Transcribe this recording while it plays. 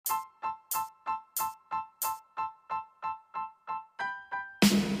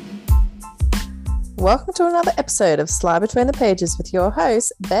Welcome to another episode of Slide Between the Pages with your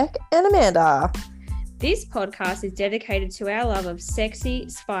hosts, Beck and Amanda. This podcast is dedicated to our love of sexy,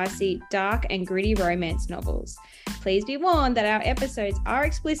 spicy, dark, and gritty romance novels. Please be warned that our episodes are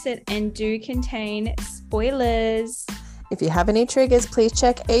explicit and do contain spoilers. If you have any triggers, please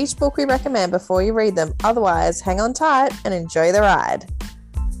check each book we recommend before you read them. Otherwise, hang on tight and enjoy the ride.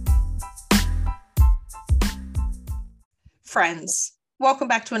 Friends, welcome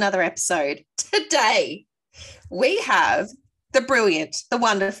back to another episode. Today, we have the brilliant, the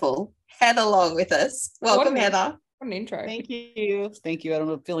wonderful Heather Long with us. Welcome, Heather. What an intro. Thank you. Thank you. I don't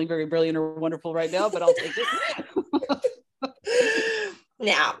know, feeling very brilliant or wonderful right now, but I'll take it.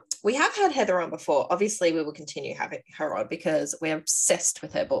 Now, we have had Heather on before. Obviously, we will continue having her on because we're obsessed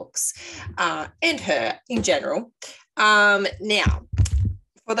with her books and her in general. Now,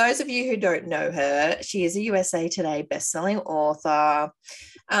 for those of you who don't know her, she is a USA Today bestselling author,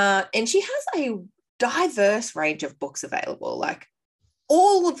 and she has a diverse range of books available, like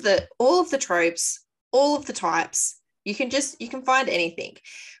all of the tropes, all of the types. You can find anything.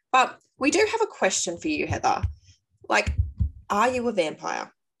 But we do have a question for you, Heather. Like, are you a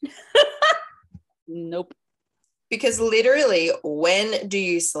vampire? Nope. Because literally, when do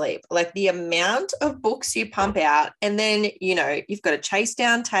you sleep? Like the amount of books you pump out, and then, you've got to chase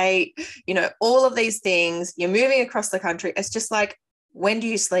down Tate, all of these things, you're moving across the country. It's just like, when do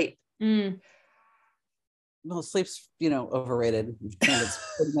you sleep? Well, sleep's, overrated. And it's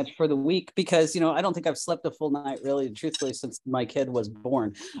pretty much for the week because, I don't think I've slept a full night really, truthfully, since my kid was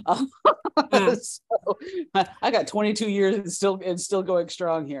born. So I got 22 years and still going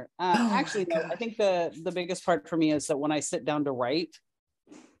strong here. Actually, no, I think the biggest part for me is that when I sit down to write,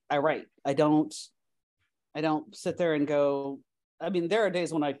 I write. I don't sit there and go, there are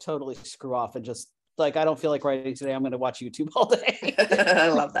days when I totally screw off and just, like, I don't feel like writing today. I'm going to watch YouTube all day. I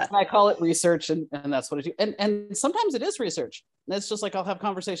love that. And I call it research, and that's what I do. And sometimes it is research. And it's just like I'll have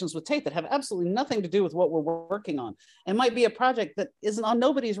conversations with Tate that have absolutely nothing to do with what we're working on. It might be a project that isn't on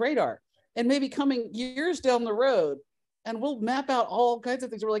nobody's radar and maybe coming years down the road. And we'll map out all kinds of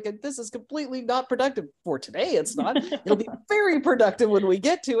things. We're like, this is completely not productive for today. It's not. It'll be very productive when we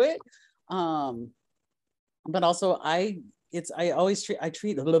get to it. But also I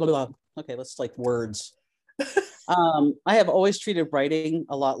treat okay, let's like words. I have always treated writing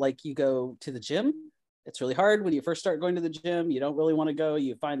a lot like you go to the gym. It's really hard when you first start going to the gym. You don't really want to go.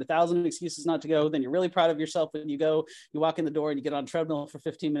 You find 1,000 excuses not to go. Then you're really proud of yourself when you go. You walk in the door and you get on a treadmill for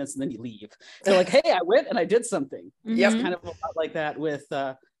 15 minutes and then you leave. You're like, hey, I went and I did something. Yep. It's kind of a lot like that with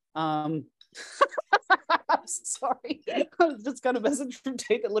I'm sorry. I just got a message from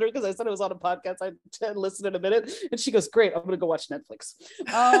Tate that literally, because I said it was on a podcast, I listened in a minute, and she goes, great, I'm gonna go watch Netflix.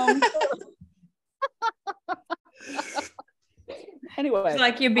 Anyway, It's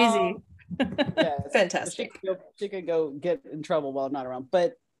like you're busy. Yeah, fantastic. She could go get in trouble while I'm not around,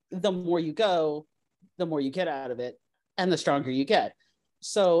 but the more you go, the more you get out of it and the stronger you get.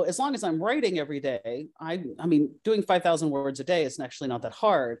 So as long as I'm writing every day, I mean doing 5,000 words a day is actually not that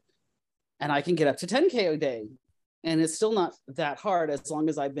hard. And I can get up to 10K a day. And it's still not that hard as long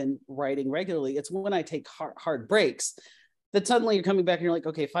as I've been writing regularly. It's when I take hard breaks that suddenly you're coming back and you're like,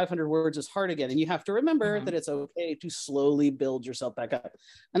 okay, 500 words is hard again. And you have to remember that it's okay to slowly build yourself back up.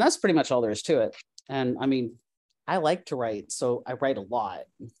 And that's pretty much all there is to it. And I like to write, so I write a lot.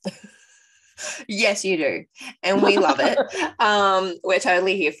 Yes, you do. And we love it. We're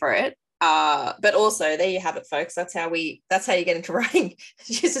totally here for it. But also there you have it, folks. That's how you get into writing.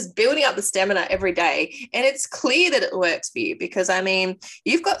 Just building up the stamina every day. And it's clear that it works for you because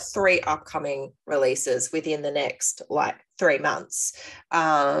you've got 3 upcoming releases within the next 3 months.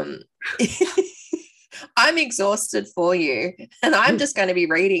 I'm exhausted for you and I'm just going to be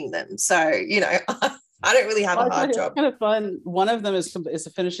reading them. So, I don't really have a hard job. It's kind of fun. One of them is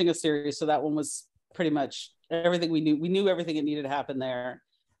finishing a series. So that one was pretty much everything we knew. We knew everything that needed to happen there.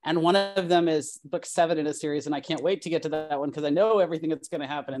 And one of them is book 7 in a series. And I can't wait to get to that one because I know everything that's going to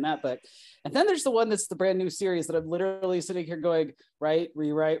happen in that book. And then there's the one that's the brand new series that I'm literally sitting here going, write,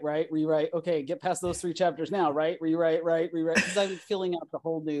 rewrite, write, rewrite. Okay, get past those 3 chapters now, right? Rewrite, rewrite. Because I'm filling out a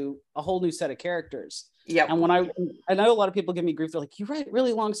whole new set of characters. Yeah. And when I know a lot of people give me grief, they're like, you write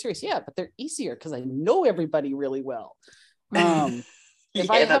really long series. Yeah, but they're easier because I know everybody really well.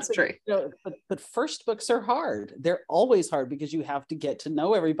 That's true. But first books are hard. They're always hard because you have to get to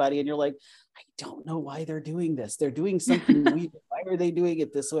know everybody. And you're like, I don't know why they're doing this. They're doing something weird. Why are they doing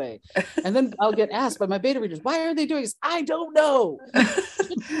it this way? And then I'll get asked by my beta readers, why are they doing this? I don't know.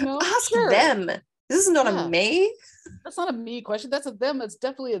 Ask them. This is not a me. That's not a me question. That's a them. It's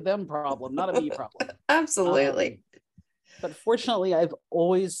definitely a them problem, not a me problem. Absolutely. But fortunately, I've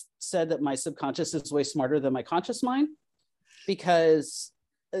always said that my subconscious is way smarter than my conscious mind, because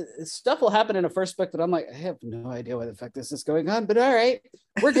stuff will happen in a first book that I'm like, I have no idea what the fuck this is going on, but all right,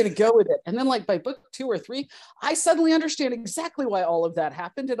 we're going to go with it. And then like by book 2 or 3, I suddenly understand exactly why all of that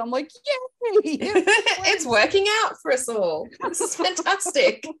happened. And I'm like, yay, it's working out for us all. This is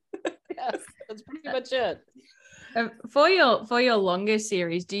fantastic. Yes, that's pretty much it. For your longer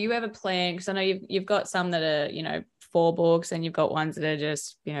series, do you ever plan, because I know you've got some that are, you know, 4 books, and you've got ones that are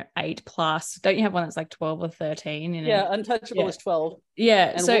just, you know, 8+. Don't you have one that's like 12 or 13? Yeah, Untouchable is 12. Yeah.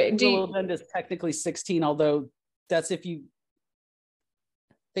 And so Will of End is technically 16, although that's if you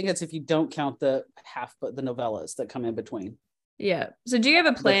don't count the the novellas that come in between. Yeah. So do you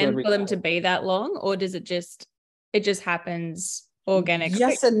ever plan for them to be that long, or does it just happens organically?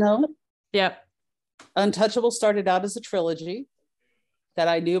 Yes and no. Yep. Untouchable started out as a trilogy that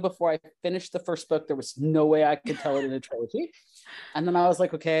I knew before I finished the first book there was no way I could tell it in a trilogy. And then I was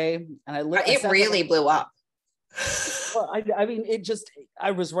like, okay. And it really blew up. Well, I mean,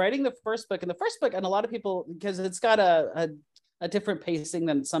 I was writing the first book, and a lot of people, because it's got a different pacing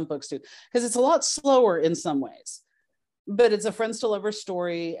than some books do, because it's a lot slower in some ways. But it's a friends to lovers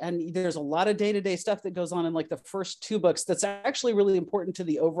story, and there's a lot of day-to-day stuff that goes on in like the first 2 books that's actually really important to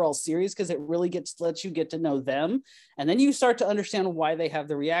the overall series, because it really lets you get to know them, and then you start to understand why they have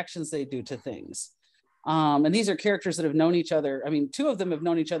the reactions they do to things. And these are characters that have known each other. I mean, 2 of them have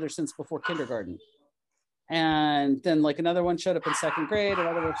known each other since before kindergarten, and then like another one showed up in 2nd grade,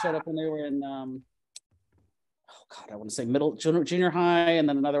 another one showed up when they were in I want to say junior high, and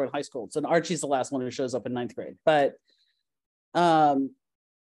then another one in high school. So Archie's the last one who shows up in 9th grade. But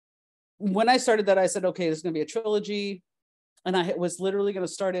when I started that, I said, okay, this is going to be a trilogy, and I was literally going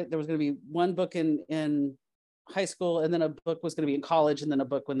to start it. There was going to be 1 book in high school, and then a book was going to be in college, and then a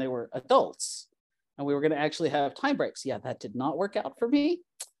book when they were adults, and we were going to actually have time breaks. Yeah, that did not work out for me,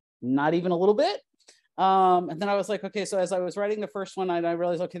 not even a little bit. And then I was like, okay, so as I was writing the first one, I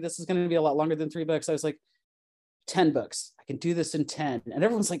realized, okay, this is going to be a lot longer than 3 books. I was like, 10 books, I can do this in 10. And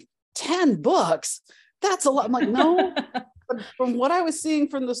everyone's like, 10 books, that's a lot. I'm like, no. But from what I was seeing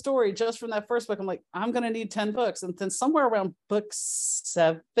from the story, just from that first book, I'm like, I'm going to need 10 books. And then somewhere around book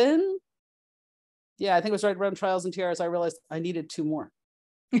 7, yeah, I think it was right around Trials and Tiaras, I realized I needed 2 more.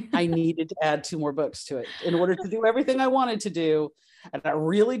 I needed to add 2 more books to it in order to do everything I wanted to do. And I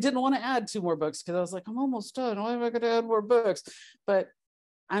really didn't want to add 2 more books, because I was like, I'm almost done. Why am I going to add more books? But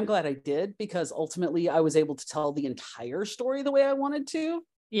I'm glad I did, because ultimately I was able to tell the entire story the way I wanted to.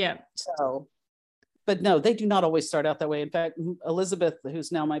 Yeah. So, but no, they do not always start out that way. In fact, Elizabeth,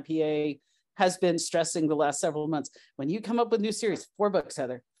 who's now my PA, has been stressing the last several months, when you come up with new series, 4 books,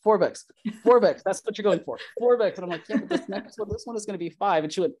 Heather, 4 books, 4 books. That's what you're going for. 4 books. And I'm like, yeah, but this one is going to be 5.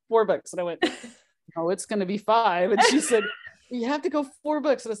 And she went, 4 books. And I went, no, it's going to be 5. And she said, you have to go 4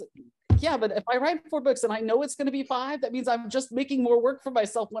 books. And I said, yeah, but if I write 4 books and I know it's going to be 5, that means I'm just making more work for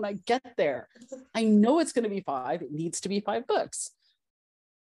myself when I get there. I know it's going to be 5. It needs to be 5 books.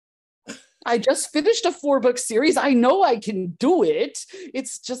 I just finished a 4-book series. I know I can do it.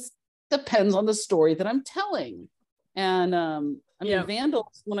 It's just depends on the story that I'm telling. And I mean,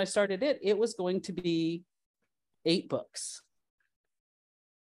 Vandals, when I started it was going to be 8 books.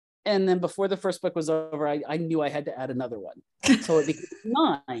 And then before the first book was over, I knew I had to add another one. So it became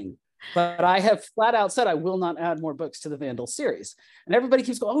 9. But I have flat out said I will not add more books to the Vandal series. And everybody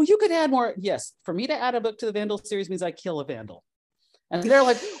keeps going, oh, you could add more. Yes, for me to add a book to the Vandal series means I kill a Vandal. And they're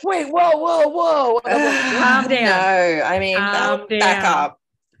like, wait, whoa. And I'm like, calm down. No, I mean,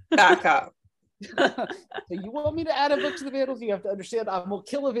 back up. So you want me to add a book to the Vandals? You have to understand I will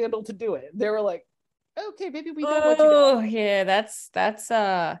kill a Vandal to do it. They were like, okay, maybe we know what you do. Oh, yeah, that's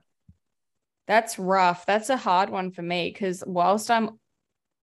rough. That's a hard one for me, because whilst I'm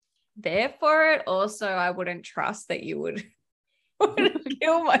there for it, also I wouldn't trust that you would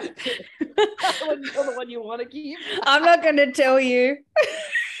kill my I wouldn't kill the one you want to keep. I'm not going to tell you.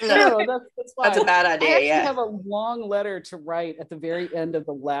 No, that's fine. That's a bad idea. I actually have a long letter to write at the very end of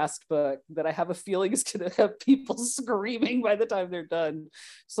the last book that I have a feeling is going to have people screaming by the time they're done.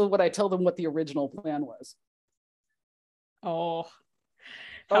 So when I tell them what the original plan was. Oh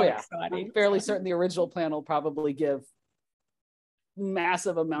yeah. Exciting. I'm fairly certain the original plan will probably give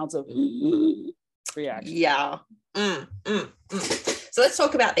massive amounts of reaction. Yeah. So let's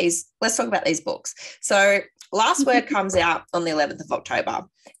talk about these books. So Last Word comes out on the 11th of October.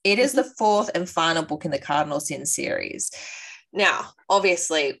 It is the 4th and final book in the Cardinal Sin series. Now,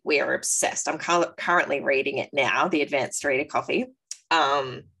 obviously, we are obsessed. I'm currently reading it now, the Advanced Reader Coffee.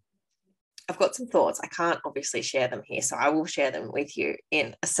 I've got some thoughts. I can't obviously share them here, so I will share them with you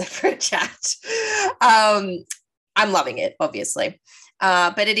in a separate chat. I I'm loving it, obviously.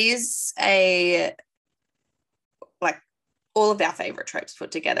 But it is like all of our favorite tropes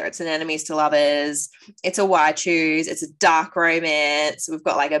put together. It's an enemies to lovers. It's a why choose. It's a dark romance. We've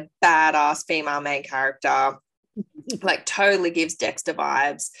got like a badass female main character, like totally gives Dexter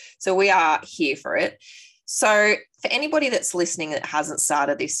vibes. So we are here for it. So for anybody that's listening that hasn't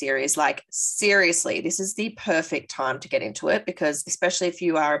started this series, like seriously, this is the perfect time to get into it, because especially if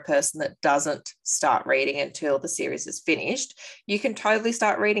you are a person that doesn't start reading until the series is finished, you can totally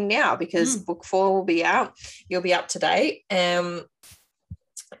start reading now, because book 4 will be out. You'll be up to date.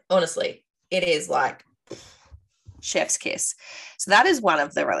 Honestly, it is like chef's kiss. So that is one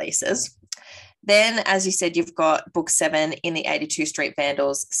of the releases. Then, as you said, you've got book 7 in the 82 Street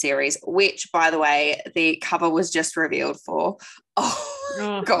Vandals series, which, by the way, the cover was just revealed for.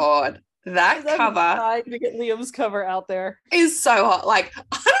 Oh. God, that cover. I'm trying to get Liam's cover out there. Is so hot. Like, I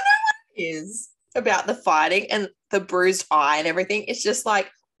don't know what it is about the fighting and the bruised eye and everything. It's just like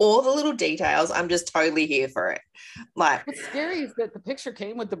all the little details. I'm just totally here for it. Like, what's scary is that the picture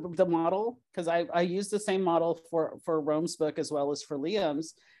came with the model, because I used the same model for Rome's book as well as for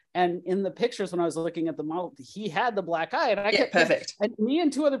Liam's. And in the pictures, when I was looking at the model, he had the black eye, and I kept perfect. And me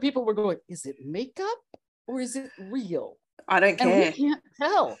and 2 other people were going, "Is it makeup or is it real?" I don't care. And we can't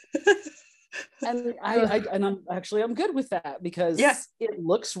tell. And I'm good with that, because it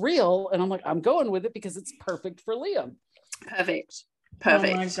looks real, and I'm like, I'm going with it because it's perfect for Liam. Perfect. Oh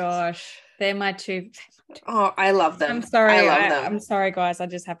my gosh, they're my 2. Oh, I love them. I'm sorry. I love them. I'm sorry, guys. I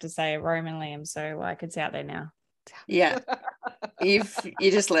just have to say Rome and Liam. So like, it's out there now. Yeah, you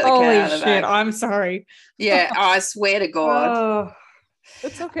just let the cat out of the bag. I'm sorry. Yeah, I swear to God. Oh.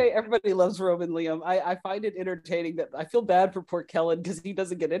 It's okay. Everybody loves Rome and Liam. I find it entertaining that I feel bad for poor Kellen, because he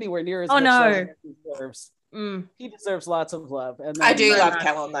doesn't get anywhere near as much love as he deserves. He deserves lots of love. And I do love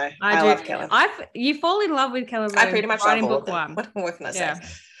Kellen, though. I love Kellen. You fall in love with Kellen. I pretty much love all book of them. 1. What can I say?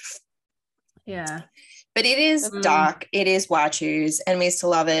 Yeah. But it is dark. It is why choose, enemies to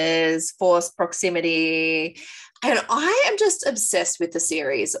lovers, forced proximity. And I am just obsessed with the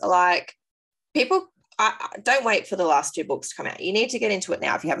series. Like, people, I don't wait for the last 2 books to come out. You need to get into it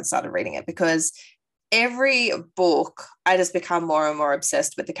now if you haven't started reading it, because every book I just become more and more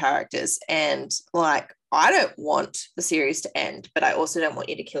obsessed with the characters. And like, I don't want the series to end, but I also don't want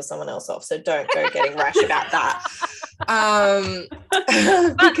you to kill someone else off. So don't go getting rash about that.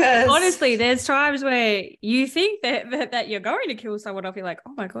 Because honestly, there's times where you think that you're going to kill someone off. You're like,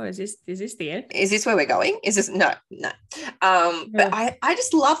 oh my God, is this the end? Is this where we're going? Is this no. But I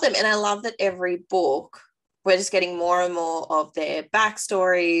just love them. And I love that every book we're just getting more and more of their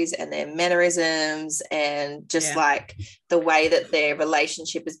backstories and their mannerisms, and just like the way that their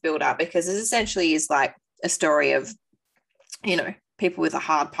relationship is built up, because it essentially is like a story of, you know, people with a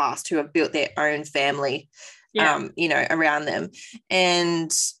hard past who have built their own family, you know, around them.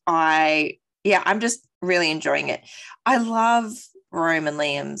 And I'm just really enjoying it. I love Rome and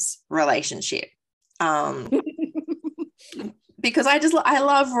Liam's relationship. Because I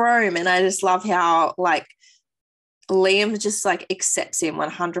love Rome, and I just love how like Liam just like accepts him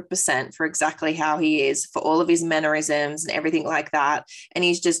 100% for exactly how he is, for all of his mannerisms and everything like that. And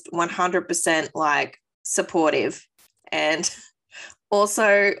he's just 100% like supportive. And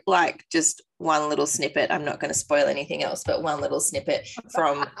also like just one little snippet, I'm not going to spoil anything else, but one little snippet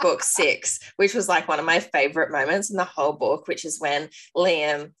from book 6, which was like one of my favorite moments in the whole book, which is when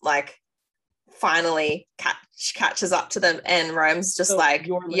Liam like finally catches up to them, and Rome's just like,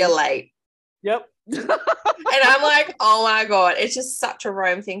 you're late. Yep. And I'm like, oh my God, it's just such a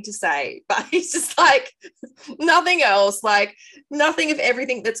Rome thing to say. But he's just like, nothing else, like nothing of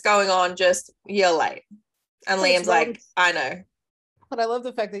everything that's going on, just you're late. And Liam's like, I know. But I love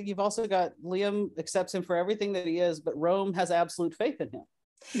the fact that you've also got Liam accepts him for everything that he is, but Rome has absolute faith in him.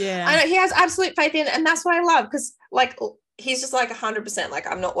 Yeah. I know, he has absolute faith in, and that's what I love, because like he's just like 100%, like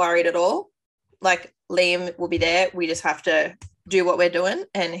I'm not worried at all. Like Liam will be there. We just have to do what we're doing,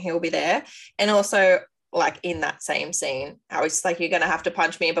 and he'll be there. And also like in that same scene, I was just like, you're going to have to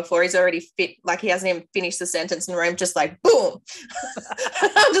punch me, before he's already fit. Like he hasn't even finished the sentence, and Rome just like, boom.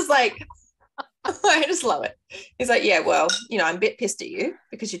 I'm just like, I just love it. He's like, yeah, well, you know, I'm a bit pissed at you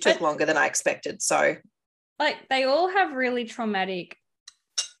because you took longer than I expected. So like they all have really traumatic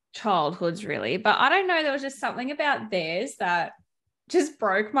childhoods, really. But I don't know, there was just something about theirs that just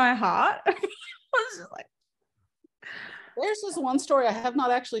broke my heart. I was just like, there's this one story I have not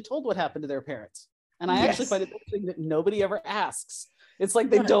actually told what happened to their parents. And I actually find it interesting that nobody ever asks. It's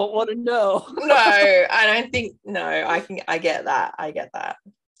like they don't want to know. No, I don't think, I get that.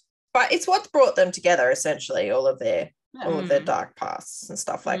 But it's what's brought them together, essentially, all of their all of their dark pasts and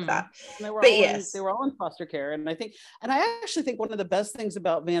stuff like that. And they were But all yes, they were all in foster care. And I actually think one of the best things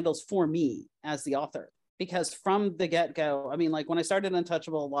about Vandals for me as the author, because from the get-go, I mean, like when I started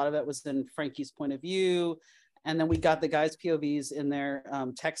Untouchable, a lot of it was in Frankie's point of view. And then we got the guys' POVs in their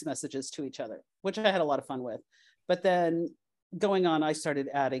text messages to each other, which I had a lot of fun with. But then going on, I started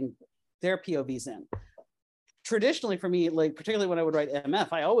adding their POVs in. Traditionally for me, like particularly when I would write MF,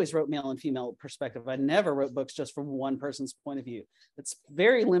 I always wrote male and female perspective. I never wrote books just from one person's point of view. It's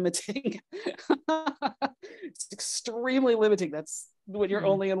very limiting. It's extremely limiting. That's when you're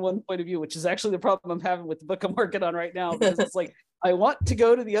only in one point of view, which is actually the problem I'm having with the book I'm working on right now, because it's like I want to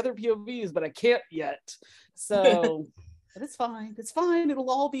go to the other POVs, but I can't yet. So, but it's fine. It's fine.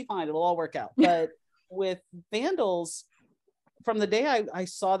 It'll all be fine. It'll all work out. But with Vandals, from the day I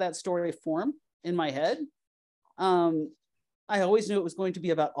saw that story form in my head, I always knew it was going to be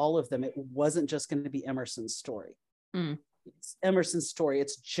about all of them. It wasn't just going to be Emerson's story. It's Emerson's story.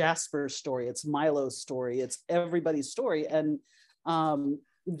 It's Jasper's story. It's Milo's story. It's everybody's story. And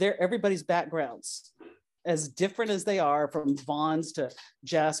they're everybody's backgrounds, as different as they are, from Vaughn's to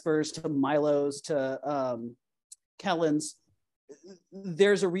Jasper's to Milo's to Kellen's.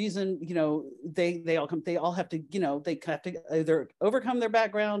 There's a reason, you know, they all have to, you know, they have to either overcome their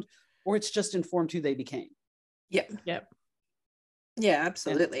background or it's just informed who they became. Yep. Yeah,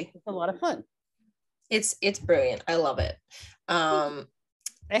 absolutely. And it's a lot of fun. It's brilliant. I love it. I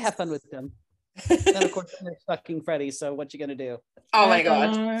have fun with them. And of course they're fucking Freddie, so what you gonna do? Oh my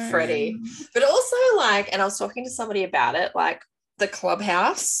god, Freddie. But also, like, and I was talking to somebody about it, like the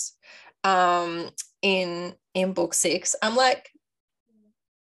clubhouse in book 6. I'm like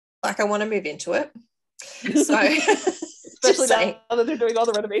I want to move into it. So especially now that they're doing all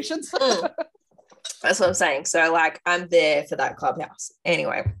the renovations. That's what I'm saying. So like I'm there for that clubhouse.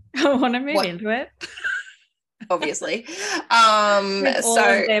 Anyway. I want to move into it. Obviously. All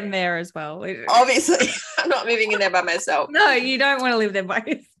of them there as well. Obviously. I'm not moving in there by myself. No, you don't want to live there by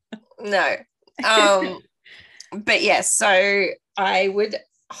yourself. No. But yes, so I would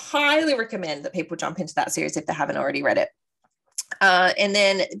highly recommend that people jump into that series if they haven't already read it. And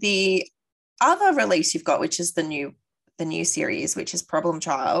then the other release you've got, which is the new series, which is Problem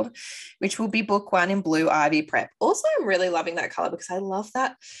Child, which will be book 1 in Blue Ivy Prep. Also, I'm really loving that color because I love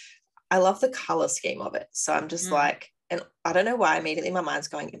that. I love the color scheme of it. So I'm just like, and I don't know why immediately my mind's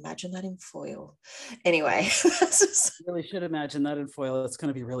going, imagine that in foil. Anyway. I really should imagine that in foil. It's going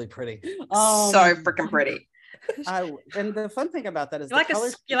to be really pretty. So freaking pretty. And the fun thing about that is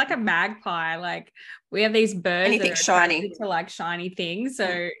you're like a magpie. Like we have these birds anything shiny to like shiny things. So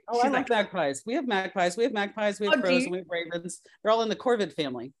I like magpies. We have magpies. We have crows, and we have ravens. They're all in the corvid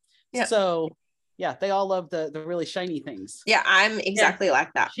family. Yeah. So yeah, they all love the really shiny things. Yeah, I'm exactly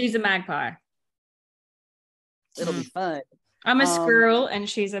like that. She's a magpie. It'll be fun. I'm a squirrel and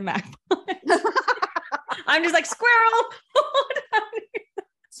she's a magpie. I'm just like squirrel.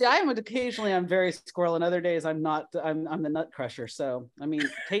 See, I'm very squirrel, and other days I'm not. I'm the nut crusher. So I mean,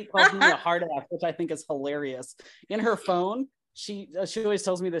 Kate calls me a hard ass, which I think is hilarious. In her phone, she always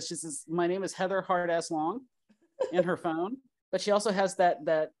tells me this. She says, "My name is Heather Hard Ass Long," in her phone. But she also has that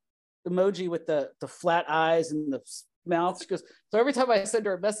emoji with the flat eyes and the mouth. She goes, so every time I send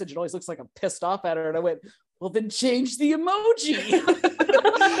her a message, it always looks like I'm pissed off at her. And I went, well, then change the emoji.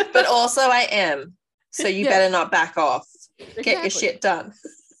 But also I am. So you better not back off. Exactly. Get your shit done.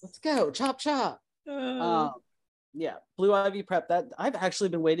 Let's go. Chop, chop. Yeah. Blue Ivy Prep. That I've actually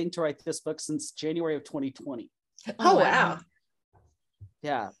been waiting to write this book since January of 2020. Oh, wow.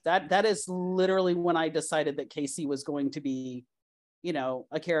 Yeah. That is literally when I decided that Casey was going to be, you know,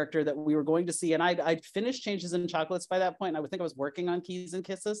 a character that we were going to see. And I'd finished Changes in Chocolates by that point. And I would think I was working on Keys and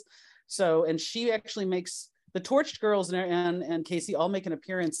Kisses. So, and she actually makes the Torched Girls and Casey all make an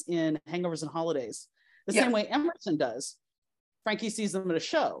appearance in Hangovers and Holidays. The same way Emerson does. Frankie sees them at a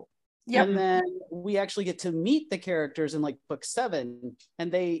show. Yep. And then we actually get to meet the characters in like book 7,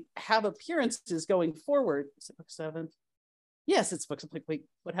 and they have appearances going forward. Is it book 7? Yes, it's book. Wait,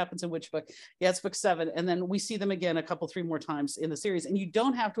 what happens in which book? Yeah, it's book 7. And then we see them again 3 more times in the series. And you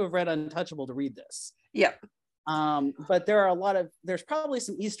don't have to have read Untouchable to read this. Yep. But there's probably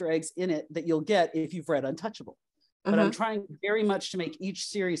some Easter eggs in it that you'll get if you've read Untouchable. But I'm trying very much to make each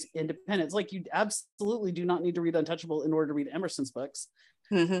series independent. It's like you absolutely do not need to read Untouchable in order to read Emerson's books.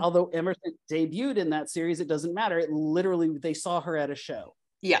 Although Emerson debuted in that series, it doesn't matter. It literally, they saw her at a show.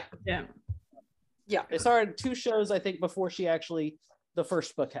 Yeah. They saw her at 2 shows, I think, before the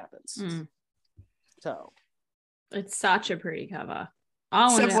first book happens. So it's such a pretty cover.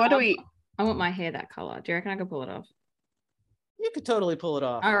 I want my hair that color. Do you reckon I can pull it off? You could totally pull it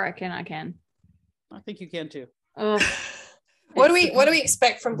off. I reckon I can. I think you can too. Oh, What do we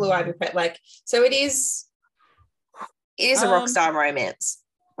expect from Blue Ivy Prep? Like, so it is a rock star romance,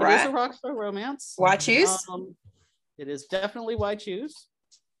 right? It is a rock star romance. Why choose? It is definitely why choose.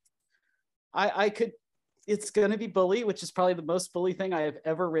 I could. It's going to be bully, which is probably the most bully thing I have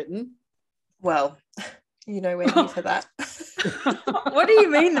ever written. Well, you know we're here for that. What do you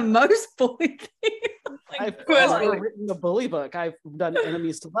mean the most bully thing? I've never written a bully book. I've done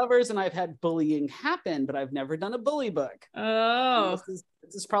enemies to lovers, and I've had bullying happen, but I've never done a bully book. Oh,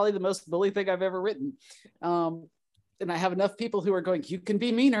 This is probably the most bully thing I've ever written. And I have enough people who are going, you can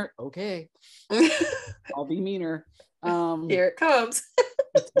be meaner. Okay, I'll be meaner. Here it comes.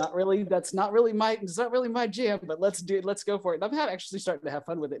 That's not really my jam, but let's go for it. And I'm actually starting to have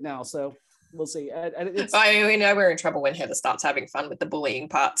fun with it now, so we'll see. We know we're in trouble when Heather starts having fun with the bullying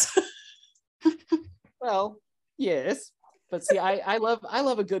parts. Well, yes, but see, I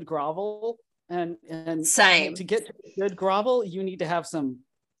love a good grovel, and same. To get to a good grovel, you need to have some.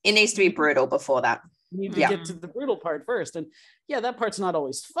 It needs to be brutal before that. You need to get to the brutal part first, and yeah, that part's not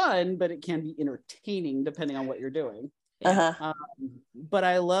always fun, but it can be entertaining depending on what you're doing. But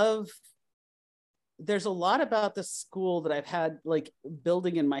I love. There's a lot about the school that I've had like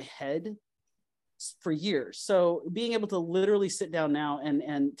building in my head for years. So being able to literally sit down now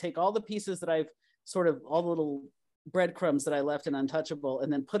and take all the pieces that I've sort of all the little breadcrumbs that I left in Untouchable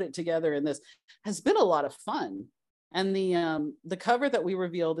and then put it together in this has been a lot of fun. And the cover that we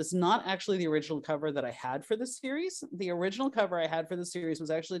revealed is not actually the original cover that I had for this series. The original cover I had for the series was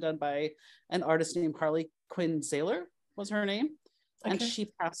actually done by an artist named Harley Quinn Saylor was her name. Okay. And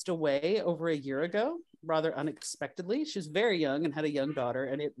she passed away over a year ago, rather unexpectedly. She was very young and had a young daughter,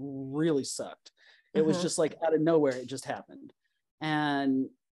 and it really sucked. It was just like out of nowhere, it just happened. And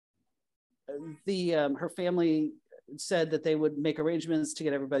her family said that they would make arrangements to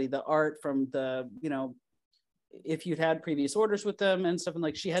get everybody the art from the, if you'd had previous orders with them and stuff. And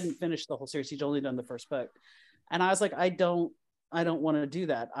like, she hadn't finished the whole series. She'd only done the first book. And I was like, I don't want to do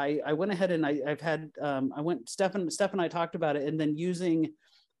that. I went ahead and Steph and I talked about it, and then using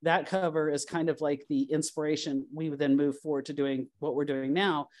that cover as kind of like the inspiration, we would then move forward to doing what we're doing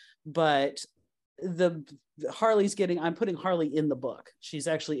now. But I'm putting Harley in the book. She's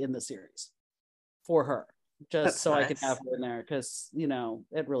actually in the series for her, just That's so nice. I could have her in there, because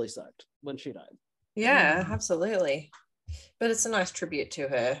it really sucked when she died. Yeah, absolutely. But it's a nice tribute to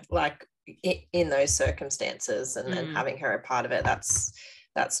her, like in those circumstances, and having her a part of it. That's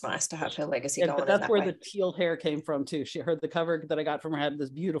nice to have her legacy going. But that's where the teal hair came from too. She heard the cover that I got from her had this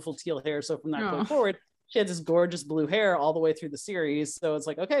beautiful teal hair. So from that point forward, she had this gorgeous blue hair all the way through the series. So it's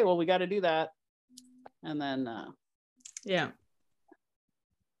like, okay, well, we got to do that. And then, a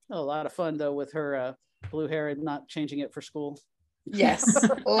lot of fun though with her blue hair and not changing it for school. Yes,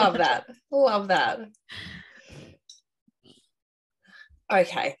 love that. Love that.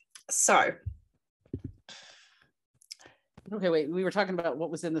 Okay, so. Okay, wait. We were talking about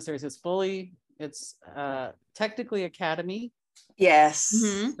what was in the series. It's Bully. It's technically Academy. Yes.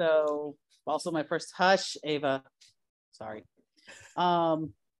 Mm-hmm. So also my first Hush, Ava. Sorry.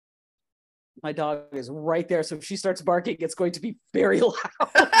 My dog is right there, so if she starts barking, it's going to be very loud.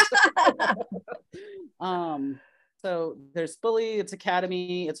 So there's Bully, it's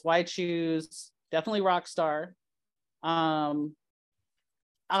Academy, it's Why Choose, definitely Rockstar.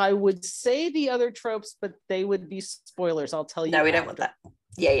 I would say the other tropes, but they would be spoilers. I'll tell you. No, we don't want that.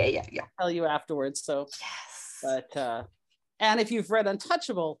 Yeah. I'll tell you afterwards. So, yes. But and if you've read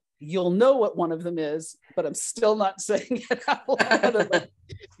Untouchable, you'll know what one of them is, but I'm still not saying it out loud.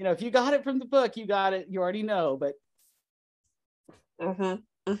 If you got it from the book, you got it. You already know, but.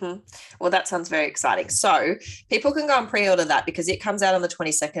 Well, that sounds very exciting. So people can go and pre-order that because it comes out on the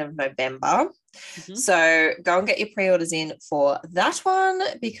 22nd of November. So go and get your pre-orders in for that one,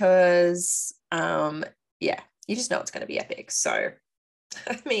 because you just know it's going to be epic. So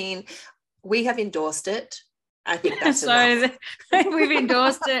I mean, we have endorsed it. I think that's enough. We've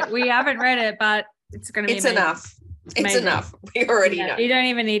endorsed it. We haven't read it, but it's going to be amazing. Enough. It's enough. We already know. You don't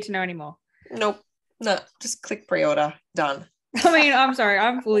even need to know anymore. Nope. No, just click pre-order. Done. I mean, I'm sorry.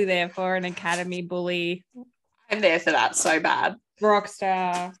 I'm fully there for an Academy Bully. I'm there for that so bad.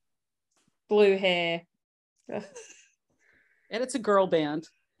 Rockstar, blue hair. And it's a girl band.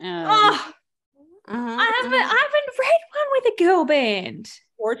 And I haven't read one with a girl band.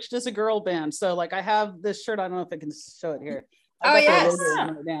 Torched is a girl band. So like I have this shirt. I don't know if I can show it here. Yes.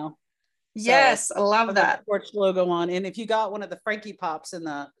 Right now. Yes, I love that. Torch logo on. And if you got one of the Frankie Pops in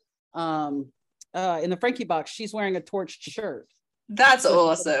the Frankie box, she's wearing a Torched shirt. That's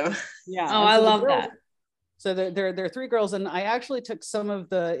awesome. Yeah. Oh, I love that. So there are three girls, and I actually took some of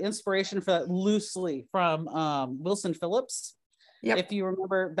the inspiration for that loosely from Wilson Phillips. Yep. If you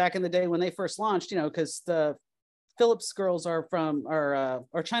remember back in the day when they first launched, you know, because the Phillips girls are from,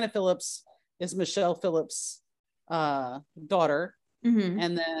 or China Phillips is Michelle Phillips' daughter. Mm-hmm.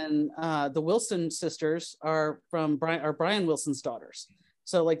 And then the Wilson sisters are from Brian Wilson's daughters.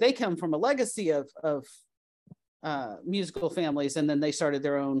 So like they come from a legacy of musical families, and then they started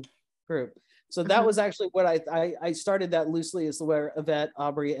their own group. So that was actually what I started that loosely, is where Yvette,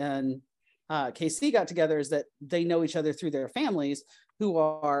 Aubrey, and KC got together, is that they know each other through their families, who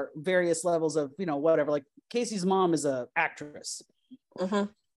are various levels of, you know, whatever. Like Casey's mom is a actress.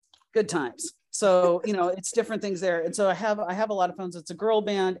 Good times. So, you know, it's different things there. And so I have a lot of fun. It's a girl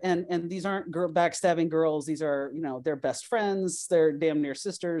band, and these aren't backstabbing girls. These are, you know, they're best friends. They're damn near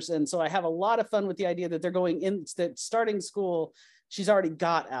sisters. And so I have a lot of fun with the idea that they're going in, that starting school, she's already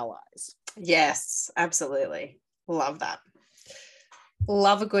got allies. Yes, absolutely. Love that.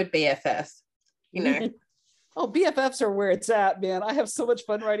 Love a good BFF, you know. Oh, BFFs are where it's at, man. I have so much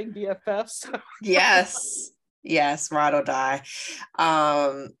fun writing BFFs. Yes, ride or die.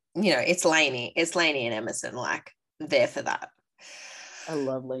 You know, it's Lainey and Emerson, like, there for that. I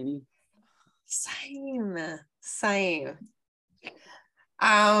love Lainey. Same.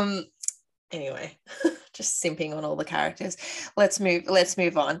 Anyway, just simping on all the characters. Let's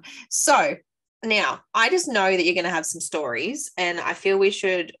move on. So now I just know that you're going to have some stories, and I feel we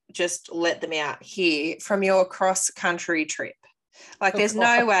should just let them out here from your cross-country trip. Like, there's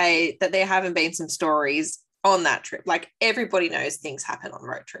no way that there haven't been some stories on that trip. Like, everybody knows things happen on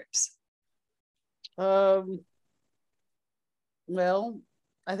road trips. Well,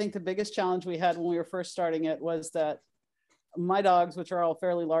 I think the biggest challenge we had when we were first starting it was that my dogs, which are all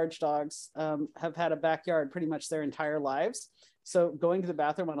fairly large dogs, have had a backyard pretty much their entire lives. So going to the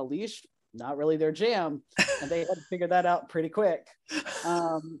bathroom on a leash, not really their jam. And they had to figure that out pretty quick.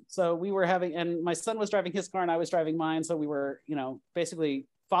 So we were having, and my son was driving his car and I was driving mine. So we were, you know, basically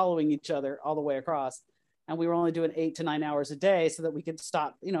following each other all the way across. And we were only doing 8 to 9 hours a day so that we could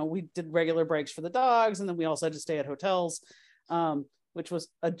stop, you know, we did regular breaks for the dogs. And then we also had to stay at hotels, which was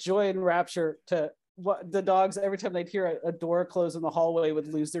a joy and rapture to what the dogs, every time they'd hear a door close in the hallway,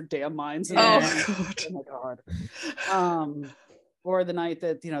 would lose their damn minds. Oh my God. Or the night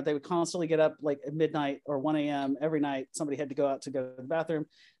that, you know, they would constantly get up like at midnight or 1 a.m. every night. Somebody had to go out to go to the bathroom.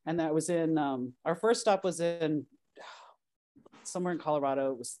 And that was in, our first stop was in somewhere in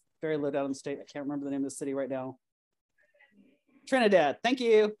Colorado. It was very low down in the state. I can't remember the name of the city right now. Trinidad. Thank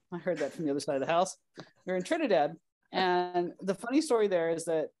you. I heard that from the other side of the house. We're in Trinidad. And the funny story there is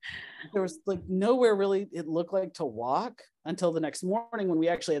that there was like nowhere really it looked like to walk until the next morning when we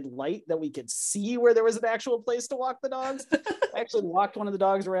actually had light that we could see where there was an actual place to walk the dogs. I actually walked one of the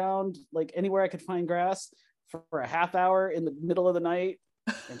dogs around like anywhere I could find grass for a half hour in the middle of the night,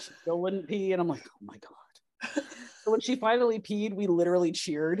 and she still wouldn't pee. And I'm like, oh my God. So when she finally peed, we literally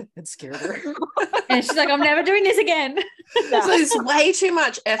cheered. It scared her. And she's like, I'm never doing this again. So it's way too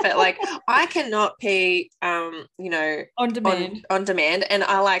much effort. Like, I cannot pee, you know, on demand. On demand. And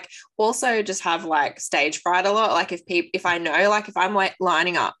I like also just have like stage fright a lot. Like if I know, like if I'm like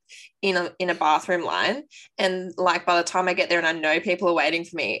lining up in a bathroom line, and like by the time I get there and I know people are waiting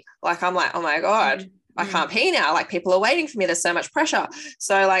for me, like I'm like, oh my God, I can't pee now. Like, people are waiting for me. There's so much pressure.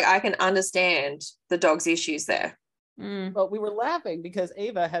 So like I can understand the dog's issues there. But we were laughing because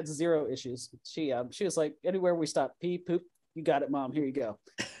Ava had zero issues. She was like, anywhere we stop, pee, poop, you got it, Mom, here you go.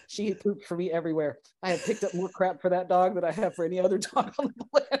 She pooped for me everywhere. I have picked up more crap for that dog than I have for any other dog on the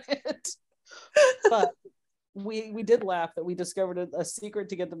planet. But we did laugh that we discovered a secret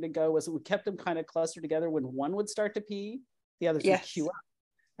to get them to go was that we kept them kind of clustered together. When one would start to pee, the others would queue up.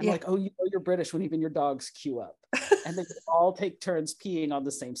 And like, oh, you know, you're British when even your dogs queue up. And they all take turns peeing on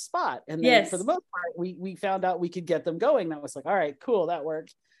the same spot. And then for the most part, we found out we could get them going. That was like, all right, cool, that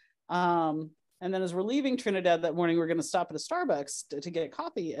worked. And then as we're leaving Trinidad that morning, we're going to stop at a Starbucks to get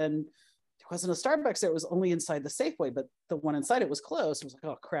coffee. And there wasn't a Starbucks there. It was only inside the Safeway, but the one inside it was closed. It was like,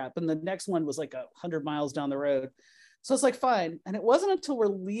 oh crap. And the next one was like 100 miles down the road. So it's like, fine. And it wasn't until we're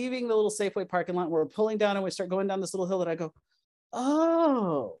leaving the little Safeway parking lot, we're pulling down and we start going down this little hill that I go,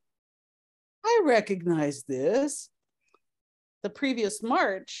 oh, I recognize this. The previous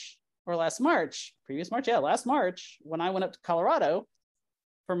March, last March, when I went up to Colorado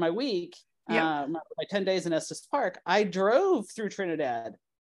for my week, my 10 days in Estes Park, I drove through Trinidad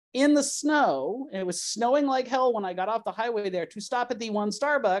in the snow. It was snowing like hell when I got off the highway there to stop at the one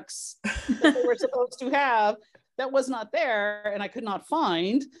Starbucks that they were supposed to have that was not there and I could not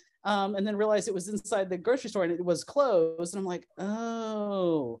find. and then realized it was inside the grocery store and it was closed. And I'm like,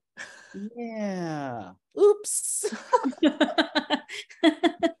 oh, yeah, oops.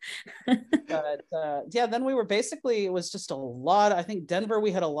 But yeah, then we were basically, it was just a lot. I think Denver,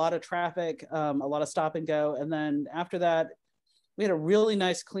 we had a lot of traffic, a lot of stop and go. And then after that, we had a really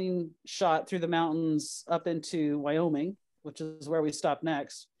nice clean shot through the mountains up into Wyoming, which is where we stopped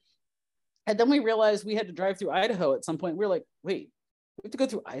next. And then we realized we had to drive through Idaho at some point. We were like, wait, we have to go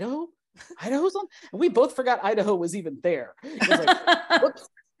through Idaho? Idaho's on? And we both forgot Idaho was even there. It was like, whoops,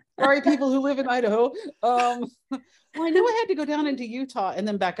 sorry, people who live in Idaho. Well, I knew I had to go down into Utah and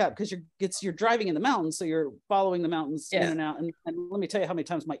then back up because you're driving in the mountains, so you're following the mountains in and out. And let me tell you how many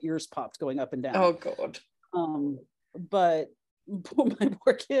times my ears popped going up and down. Oh God. But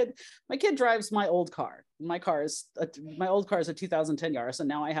my kid drives my old car. My old car is a 2010 Yaris, and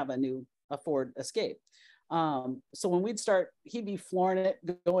now I have a Ford Escape. So when we'd start, he'd be flooring it,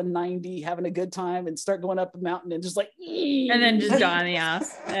 going 90, having a good time, and start going up the mountain and just like, and then just die in the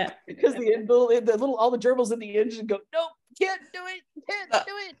ass. Yeah. Because all the gerbils in the engine go, nope, can't do it.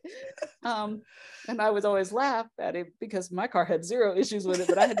 And I would always laugh at him because my car had zero issues with it,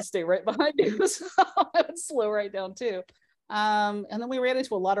 but I had to stay right behind him, so I would slow right down too. And then we ran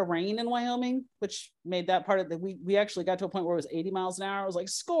into a lot of rain in Wyoming, which made that part of the, we actually got to a point where it was 80 miles an hour. I was like,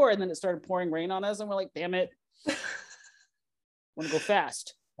 score. And then it started pouring rain on us. And we're like, damn it. I want to go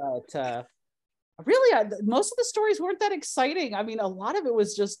fast. But really, most of the stories weren't that exciting. I mean, a lot of it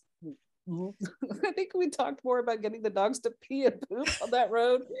was just, I think we talked more about getting the dogs to pee and poop on that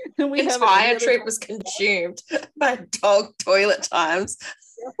road. The entire trip was consumed by dog toilet times.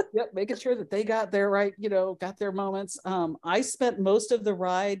 Yep, making sure that they got their got their moments. I spent most of the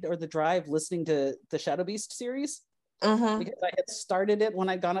ride or the drive listening to the Shadow Beast series because I had started it when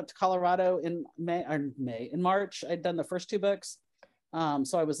I'd gone up to Colorado in March. I'd done the first 2 books.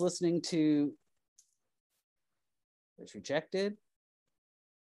 So I was listening to It's Rejected,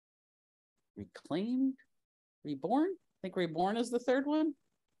 Reclaimed, Reborn. I think Reborn is the 3rd one.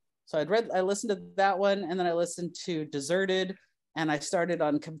 So I listened to that one, and then I listened to Deserted, and I started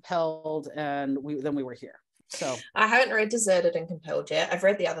on Compelled, and we were here. So I haven't read Deserted and Compelled yet. I've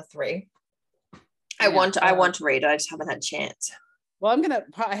read the other 3. I want to read it. I just haven't had a chance. Well,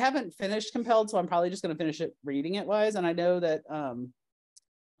 I haven't finished Compelled, so I'm probably just going to finish it reading it wise. And I know that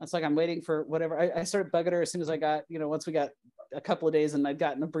it's like I'm waiting for whatever. I started bugging her as soon as I got, once we got a couple of days and I'd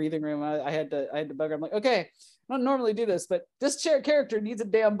gotten a breathing room, I had to bug her. I'm like, okay, I don't normally do this, but this character needs a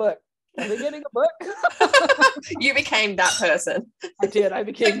damn book. Are they getting a book? You became that person. I did. I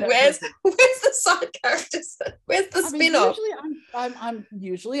became that where's person. Where's the side characters? Where's the spin-off?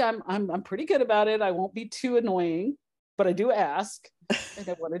 Usually I'm pretty good about it. I won't be too annoying, but I do ask. And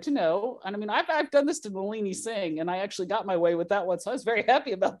I wanted to know. And I mean, I've done this to Nalini Singh, and I actually got my way with that one, so I was very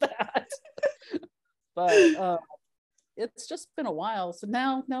happy about that. But it's just been a while. So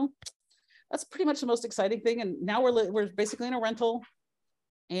now, no, that's pretty much the most exciting thing. And now we're basically in a rental.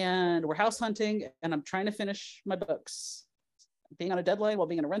 And we're house hunting, and I'm trying to finish my books. Being on a deadline while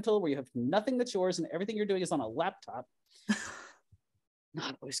being in a rental where you have nothing that's yours and everything you're doing is on a laptop.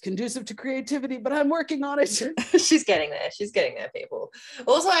 Not always conducive to creativity, but I'm working on it. She's getting there, people.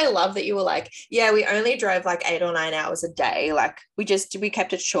 Also, I love that you were like, yeah, we only drove like 8 or 9 hours a day. Like we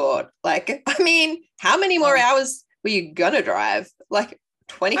kept it short. Like, I mean, how many more hours were you gonna drive? Like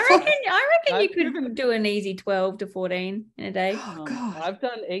 24. I reckon you could do an easy 12 to 14 in a day. Oh, God. I've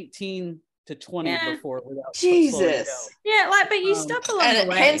done 18 to 20 before without Jesus. Yeah, like, but you stop along the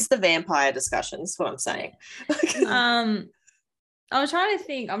way. Hence the vampire discussions, what I'm saying. I was trying to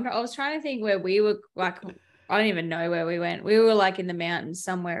think where we were, like, I don't even know where we went. We were like in the mountains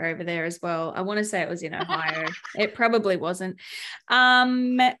somewhere over there as well. I want to say it was in Ohio. It probably wasn't.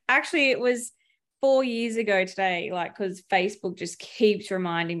 Actually, it was 4 years ago today, like, because Facebook just keeps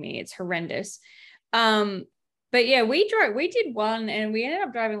reminding me. It's horrendous. But yeah, we did one, and we ended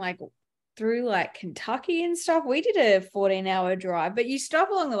up driving like through like Kentucky and stuff. We did a 14-hour drive, but you stop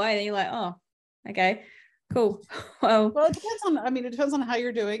along the way and you're like, oh, okay, cool. Well, it depends on how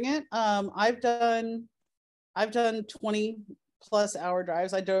you're doing it. I've done 20 plus hour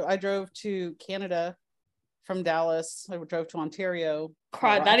drives. I drove to Canada from Dallas. I drove to Ontario.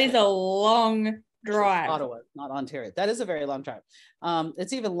 That is a long drive. Ottawa, not Ontario. That is a very long drive.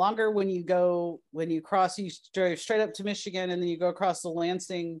 It's even longer when you drive straight up to Michigan, and then you go across the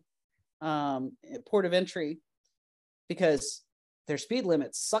Lansing port of entry, because their speed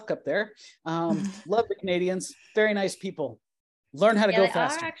limits suck up there. Love the Canadians, very nice people. Learn how to go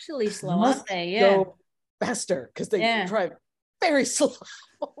faster. They are actually slow, aren't they? Yeah, go faster because they drive very slow.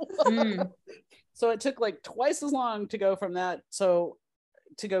 So it took like twice as long to go from that. So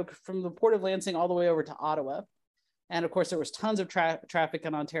to go from the Port of Lansing all the way over to Ottawa. And of course, there was tons of traffic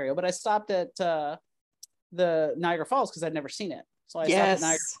in Ontario, but I stopped at the Niagara Falls because I'd never seen it. So I stopped at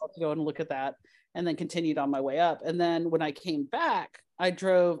Niagara Falls to go and look at that, and then continued on my way up. And then when I came back, I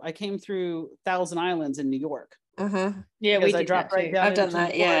came through Thousand Islands in New York. Yeah, we did dropped that right too. down. I've done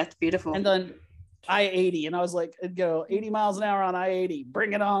that. Yeah, it's beautiful. And then I-80, and I was like, it'd go 80 miles an hour on I-80.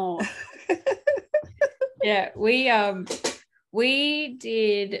 Bring it on. Yeah, we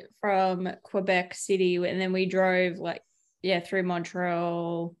did from Quebec City, and then we drove through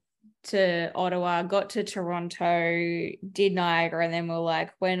Montreal to Ottawa, got to Toronto, did Niagara, and then we're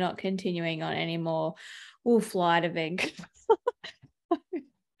like, we're not continuing on anymore. We'll fly to Vancouver.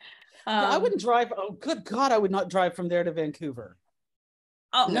 I wouldn't drive. Oh, good God, I would not drive from there to Vancouver.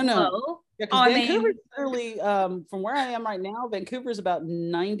 Oh, no. Well, yeah, because Vancouver's literally, from where I am right now, Vancouver's about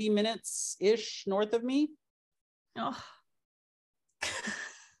 90 minutes-ish north of me. Oh.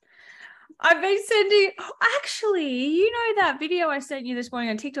 I've been sending, actually, you know that video I sent you this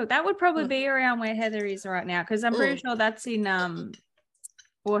morning on TikTok, that would probably be around where Heather is right now, because I'm pretty sure that's in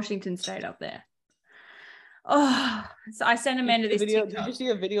Washington State up there. Oh, so I sent Amanda this video. TikTok. Did you see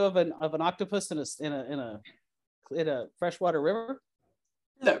a video of an octopus in a freshwater river?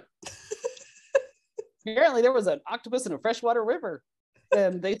 No. Apparently there was an octopus in a freshwater river,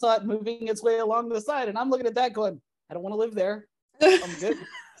 and they thought moving its way along the side, and I'm looking at that going, I don't want to live there. I'm good.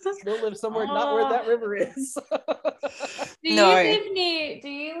 We'll live somewhere not where that river is. Do you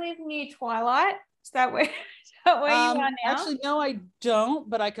live near Twilight? Is that where you are now? Actually, no, I don't,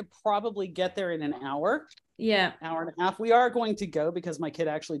 but I could probably get there in an hour. Yeah. Hour and a half. We are going to go because my kid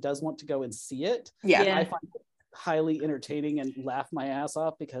actually does want to go and see it. Yeah. I find it highly entertaining and laugh my ass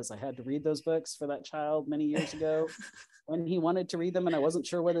off because I had to read those books for that child many years ago when he wanted to read them, and I wasn't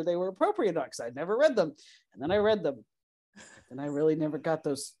sure whether they were appropriate or not because I'd never read them. And then I read them. And I really never got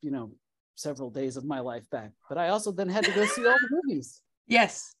those, several days of my life back. But I also then had to go see all the movies.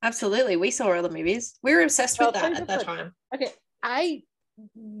 Yes, absolutely. We saw all the movies. We were obsessed with that at that time. Okay, I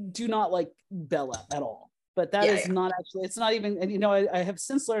do not like Bella at all. But that is not actually, it's not even, and I have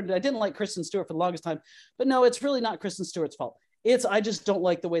since learned, I didn't like Kristen Stewart for the longest time. But no, it's really not Kristen Stewart's fault. I just don't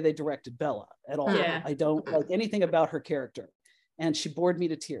like the way they directed Bella at all. Yeah. I don't like anything about her character. And she bored me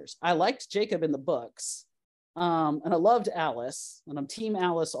to tears. I liked Jacob in the books. And I loved Alice, and I'm team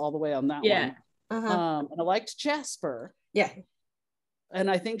Alice all the way on that one. And I liked Jasper. Yeah. And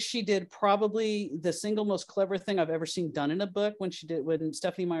I think she did probably the single most clever thing I've ever seen done in a book when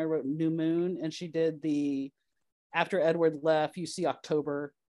Stephanie Meyer wrote New Moon, and she did after Edward left, you see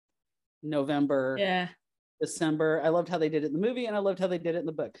October, November, December. I loved how they did it in the movie, and I loved how they did it in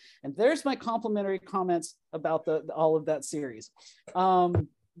the book. And there's my complimentary comments about all of that series.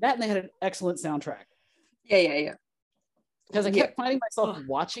 That, and they had an excellent soundtrack. Yeah. Because I kept finding myself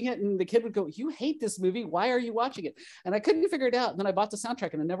watching it, and the kid would go, "You hate this movie. Why are you watching it?" And I couldn't figure it out. And then I bought the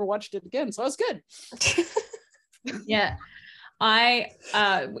soundtrack, and I never watched it again. So I was good. Yeah. I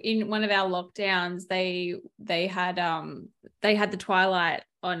in one of our lockdowns, they had the Twilight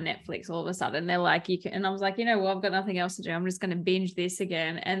on Netflix all of a sudden. They're like, you can, and I was like, well, I've got nothing else to do. I'm just going to binge this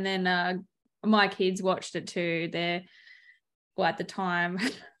again. And then my kids watched it too. At the time,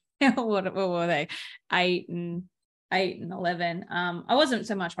 what were they? 8 and 11. I wasn't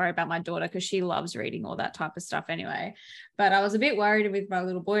so much worried about my daughter because she loves reading all that type of stuff anyway. But I was a bit worried with my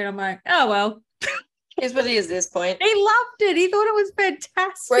little boy, and I'm like, oh well. Here's what it is at this point. He loved it. He thought it was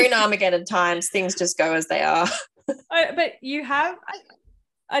fantastic. We're in Armageddon times. Things just go as they are. But you have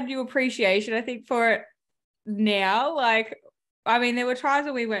a new appreciation, I think, for it now. Like, I mean, there were times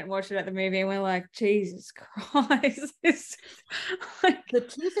when we went and watched it at the movie and we're like, Jesus Christ. The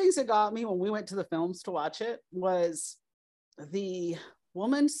two things that got me when we went to the films to watch it was the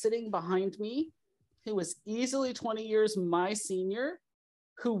woman sitting behind me, who was easily 20 years my senior,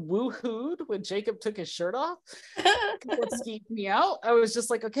 who woo-hooed when Jacob took his shirt off. It skeeved me out. I was just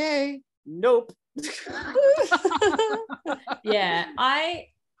like, okay, nope. Yeah, I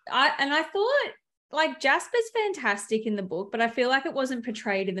thought, like, Jasper's fantastic in the book, but I feel like it wasn't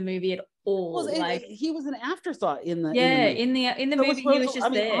portrayed in the movie at all. Well, like, he was an afterthought in the movie. In the movie, he was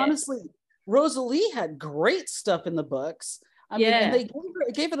just there. Honestly, Rosalie had great stuff in the books. I mean, and they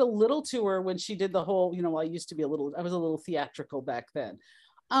gave it a little to her when she did the whole, I was a little theatrical back then.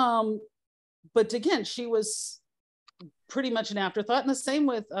 But again, she was pretty much an afterthought, and the same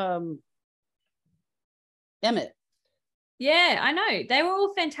with Emmett. Yeah, I know. They were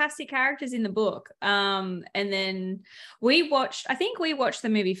all fantastic characters in the book. And then I think we watched the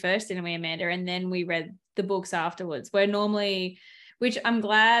movie first, didn't we, Amanda? And then we read the books afterwards, which I'm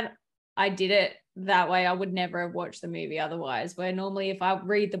glad I did it that way, I would never have watched the movie otherwise. Where normally if I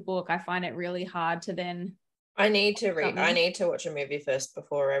read the book, I find it really hard to then. I need to watch a movie first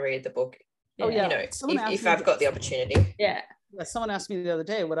before I read the book. Oh yeah. You know, if I've got the opportunity. Yeah. Someone asked me the other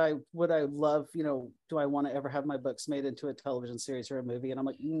day, would I love, do I want to ever have my books made into a television series or a movie? And I'm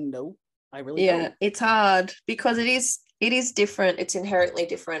like, no, I really don't. It's hard because it is different. It's inherently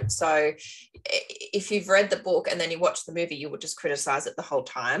different. So if you've read the book and then you watch the movie, you would just criticize it the whole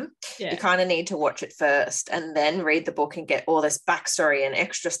time. You kind of need to watch it first and then read the book and get all this backstory and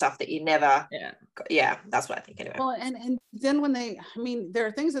extra stuff that you never that's what I think anyway. Well, and then when there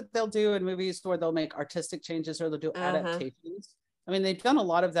are things that they'll do in movies where they'll make artistic changes or they'll do adaptations. I mean, they've done a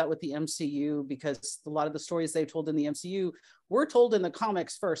lot of that with the MCU because a lot of the stories they've told in the MCU were told in the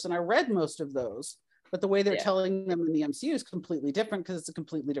comics first, and I read most of those. But the way they're telling them in the MCU is completely different because it's a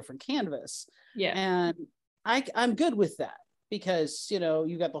completely different canvas. Yeah. And I'm good with that because,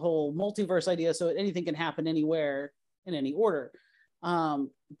 you got the whole multiverse idea. So anything can happen anywhere in any order.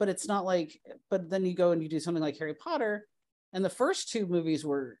 But it's not like, but then you go and you do something like Harry Potter. And the first two movies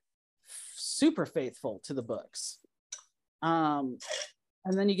were super faithful to the books. And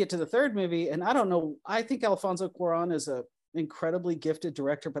then you get to the third movie and I don't know, I think Alfonso Cuarón is a incredibly gifted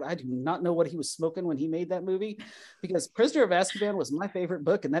director, but I do not know what he was smoking when he made that movie because Prisoner of Azkaban was my favorite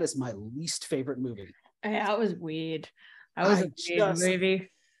book and that is my least favorite movie. Yeah, that was weird. That was a weird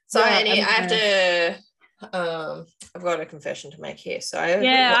movie. So I have to I've got a confession to make here. So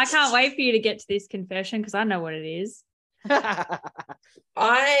I can't wait for you to get to this confession because I know what it is. I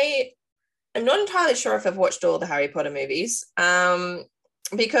am not entirely sure if I've watched all the Harry Potter movies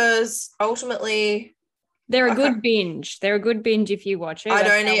because ultimately they're a good binge. They're a good binge if you watch it.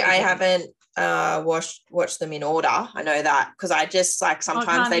 I haven't watched them in order. I know that because I just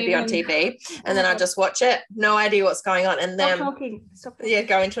sometimes they'd be on TV and then I just watch it. No idea what's going on. And then Stop talking.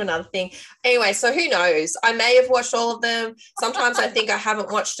 Go into another thing. Anyway, so who knows? I may have watched all of them. Sometimes I think I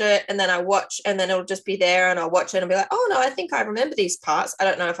haven't watched it and then I watch and then it'll just be there and I'll watch it and be like, oh no, I think I remember these parts. I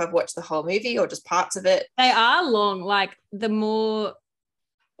don't know if I've watched the whole movie or just parts of it. They are long. Like the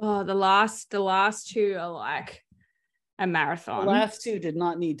last two are like a marathon. The last two did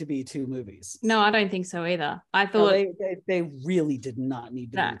not need to be two movies. No, I don't think so either. I thought they really did not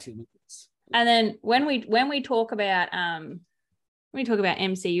need to be two movies. And then when we talk about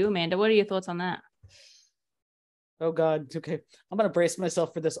MCU, Amanda, what are your thoughts on that? Oh God, okay. I'm gonna brace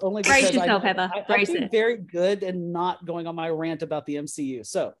myself for this only because brace yourself, Heather. I've been very good and not going on my rant about the MCU.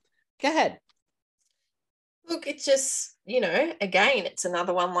 So go ahead. Look, it's just, again, it's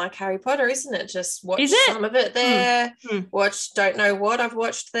another one like Harry Potter, isn't it? Just watch some of it there. Watch Don't Know What I've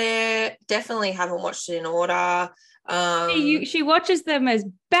watched there. Definitely haven't watched it in order. She watches them as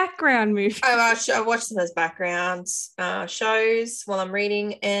background movies. I watch them as background shows while I'm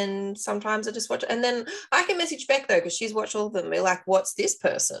reading, and sometimes I just watch it. And then I can message Beck, though, because she's watched all of them and be like, what's this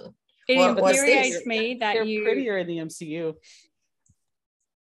person? It infuriates me that they're prettier in the MCU.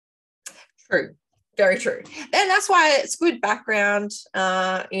 True. Very true. And that's why it's good background,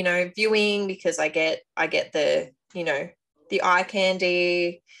 viewing because I get the, the eye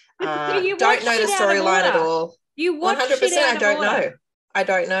candy. Don't know the storyline at all. You watch 100%. I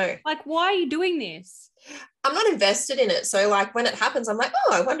don't know. Like, why are you doing this? I'm not invested in it. So like when it happens, I'm like,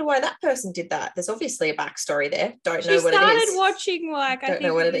 oh, I wonder why that person did that. There's obviously a backstory there. Don't know what it is. She started watching I think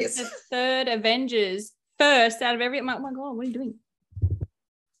know what it is. The third Avengers first out of every. I'm like, oh my God, what are you doing?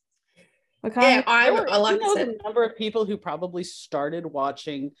 I like the number of people who probably started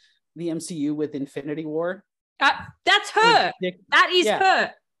watching the MCU with Infinity War. That's her. That is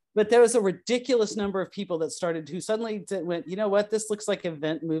her. But there was a ridiculous number of people that started who suddenly went, you know what, this looks like an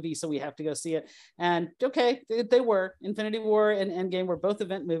event movie, so we have to go see it. And okay, they were. Infinity War and Endgame were both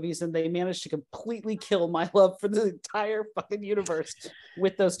event movies, and they managed to completely kill my love for the entire fucking universe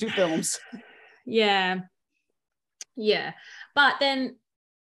with those two films. Yeah. But then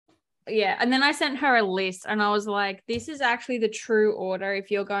and then I sent her a list and I was like, this is actually the true order if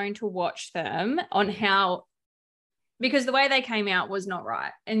you're going to watch them on how, because the way they came out was not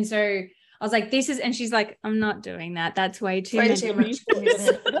right. And so I was like, this is, and she's like, I'm not doing that. That's way too much.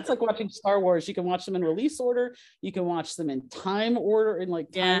 That's like watching Star Wars. You can watch them in release order. You can watch them in time order, in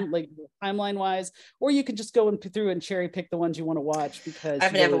timeline wise, or you can just go through and cherry pick the ones you want to watch because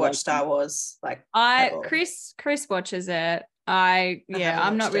I've never watched Star Wars. Chris watches it. I'm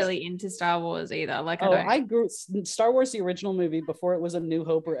not really into Star Wars either. I grew Star Wars, the original movie, before it was A New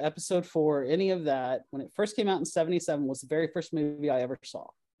Hope or Episode 4, any of that, when it first came out in 1977, was the very first movie I ever saw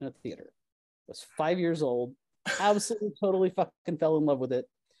in a theater. I was 5 years old, absolutely totally fucking fell in love with it,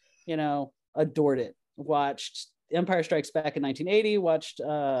 adored it. Watched Empire Strikes Back in 1980, watched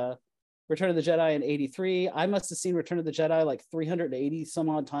Return of the Jedi in 83. I must have seen Return of the Jedi like 380 some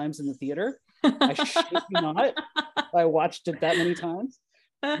odd times in the theater. I shit you not. I watched it that many times.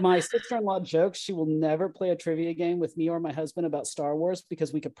 My sister-in-law jokes she will never play a trivia game with me or my husband about Star Wars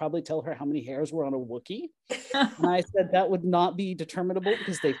because we could probably tell her how many hairs were on a Wookiee. And I said that would not be determinable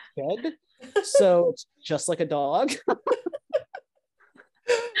because they fed. So it's just like a dog.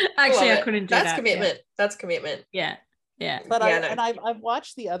 Actually, I couldn't do that. That's commitment. Yeah. That's commitment. Yeah. Yeah. But I've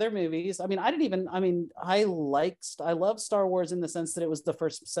watched the other movies. I mean, I love Star Wars in the sense that it was the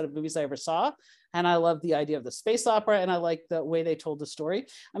first set of movies I ever saw. And I love the idea of the space opera, and I like the way they told the story.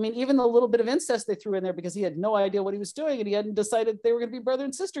 I mean, even the little bit of incest they threw in there because he had no idea what he was doing and he hadn't decided they were going to be brother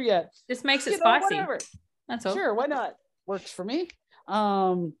and sister yet. Just makes it spicy. Whatever. That's all. Sure, why not? Works for me.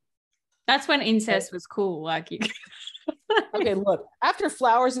 That's when incest was cool. Like you. Okay, look, after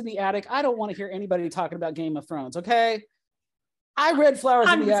Flowers in the Attic, I don't want to hear anybody talking about Game of Thrones, okay? I read Flowers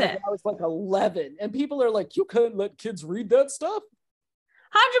 100%. In the Attic when I was like 11, and people are like, you can't let kids read that stuff.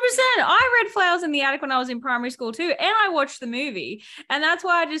 100%. I read Flowers in the Attic when I was in primary school too, and I watched the movie. And that's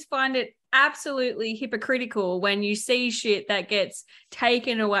why I just find it absolutely hypocritical when you see shit that gets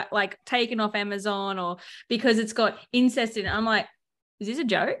taken away, like taken off Amazon, or because it's got incest in it. I'm like, is this a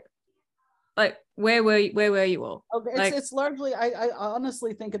joke? Like, where were you all? Okay, it's largely, I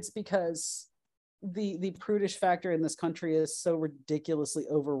honestly think it's because the prudish factor in this country is so ridiculously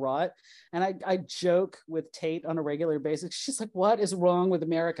overwrought. And I joke with Tate on a regular basis. She's like, what is wrong with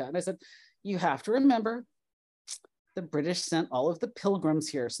America? And I said, you have to remember the British sent all of the pilgrims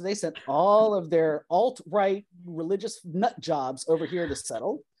here. So they sent all of their alt-right religious nut jobs over here to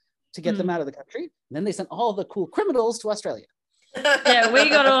settle, to get them out of the country. And then they sent all the cool criminals to Australia. Yeah, we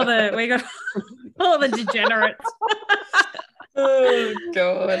got all the degenerates. Oh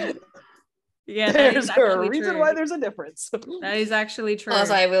God. Yeah, there's a reason why there's a difference. That is actually true.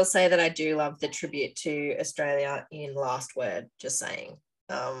 Also, I will say that I do love the tribute to Australia in Last Word. Just saying,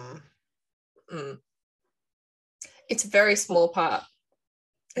 it's a very small part.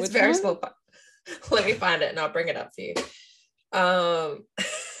 It's a very small part. Let me find it and I'll bring it up for you. I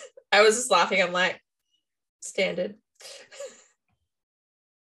was just laughing. I'm like, standard.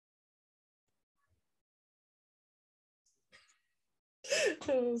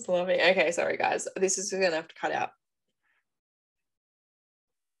 I was loving. Okay, sorry guys. This is gonna have to cut out.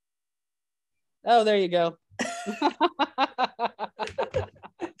 Oh, there you go. I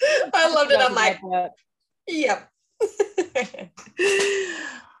loved it. I'm like, yep.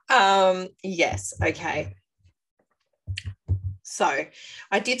 Yes, okay. So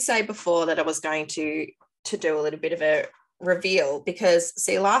I did say before that I was going to do a little bit of a reveal because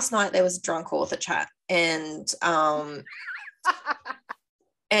see, last night there was a drunk author chat and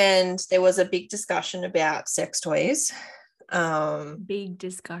and there was a big discussion about sex toys. Big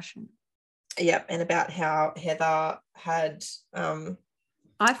discussion. Yep, and about how Heather had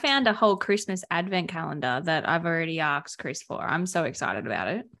I found a whole Christmas advent calendar that I've already asked Chris for. I'm so excited about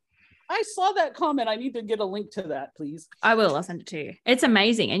it. I saw that comment. I need to get a link to that, please. I will. I'll send it to you. It's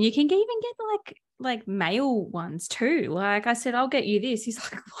amazing. And you can even get like male ones too. Like I said, I'll get you this. He's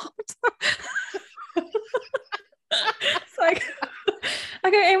like, what? It's like,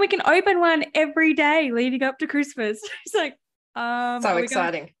 okay, and we can open one every day leading up to Christmas. He's like, so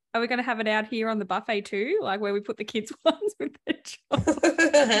exciting. Are we going to have it out here on the buffet too? Like where we put the kids' ones with their children?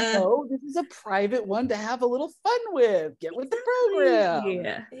 No, this is a private one to have a little fun with. Get with the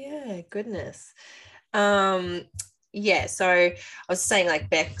program. Yeah, goodness. Yeah, so I was saying like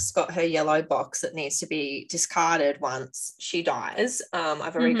Beck's got her yellow box that needs to be discarded once she dies.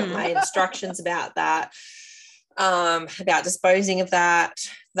 I've already got my instructions about that. About disposing of that.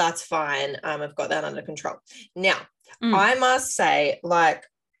 That's fine. I've got that under control. Now, I must say, like,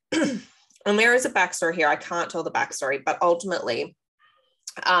 and there is a backstory here. I can't tell the backstory, but ultimately,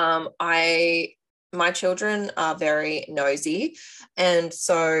 my children are very nosy, and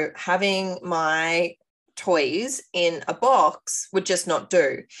so having my toys in a box would just not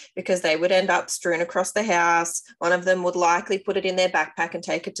do because they would end up strewn across the house. One of them would likely put it in their backpack and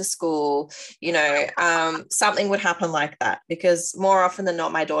take it to school. You know, something would happen like that because more often than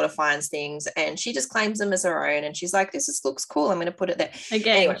not, my daughter finds things and she just claims them as her own. And she's like, this looks cool. I'm going to put it there.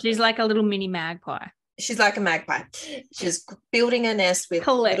 Again, anyway, she's like a little mini magpie. She's like a magpie. She's building a nest with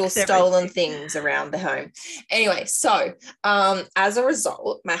little stolen things around the home. Anyway, so as a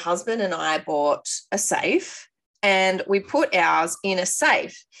result, my husband and I bought a safe and we put ours in a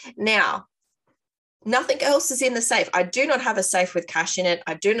safe. Now, nothing else is in the safe. I do not have a safe with cash in it.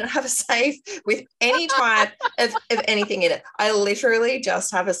 I do not have a safe with any type of anything in it. I literally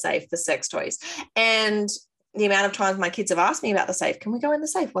just have a safe for sex toys. And the amount of times my kids have asked me about the safe. Can we go in the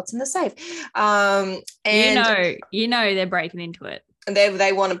safe? What's in the safe? And you know they're breaking into it.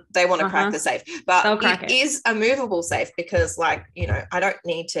 They want to crack the safe, but it is a movable safe because, like, you know, I don't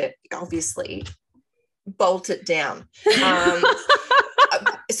need to obviously bolt it down.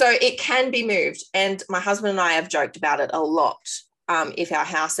 So it can be moved, and my husband and I have joked about it a lot. If our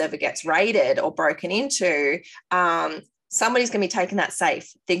house ever gets raided or broken into, somebody's going to be taking that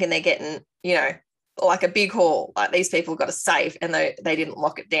safe thinking they're getting, you know, like a big haul. Like, these people got a safe and they didn't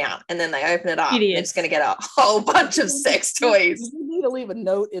lock it down, and then they open it up. Idiots. And it's going to get a whole bunch of sex toys. You need to leave a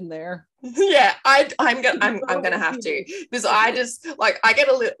note in there. Yeah, I'm gonna have to, because I just like, I get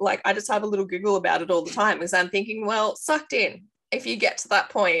a little, like, I just have a little giggle about it all the time, because I'm thinking, well, sucked in. If you get to that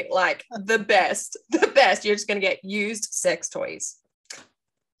point, like, the best, you're just going to get used sex toys.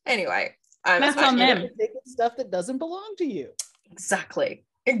 Anyway, that's on them. Taking stuff that doesn't belong to you. Exactly.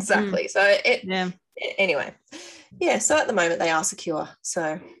 So anyway, yeah. So at the moment they are secure.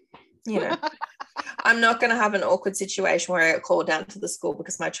 So, you know, I'm not going to have an awkward situation where I get called down to the school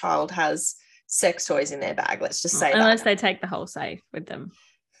because my child has sex toys in their bag. Let's just say unless they take the whole safe with them.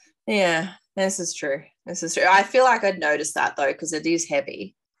 Yeah, this is true. I feel like I'd notice that though, because it is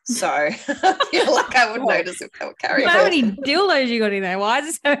heavy. So I feel like I would notice if they were carrying. How many dildos you got in there? Why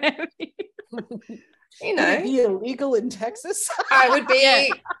is it so heavy? You know, would it be illegal in Texas? I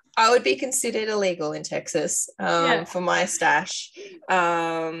would be considered illegal in Texas for my stash.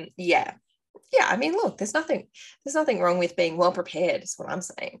 Yeah. I mean, look, there's nothing wrong with being well prepared. Is what I'm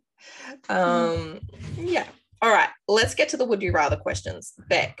saying. Yeah. All right, let's get to the would you rather questions.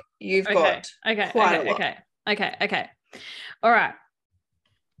 Beck, you've got quite a lot. Okay. All right.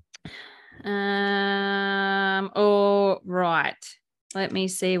 All right. Let me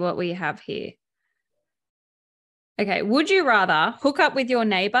see what we have here. Okay. Would you rather hook up with your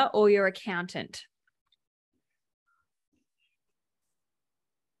neighbor or your accountant?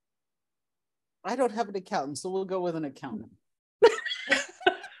 I don't have an accountant, so we'll go with an accountant.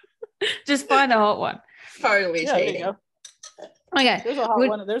 Just find a hot one. Totally cheating. Okay. There's a hot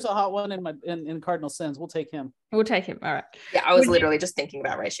one. There's a hot one in Cardinal Sins. We'll take him. All right. Yeah, I was literally just thinking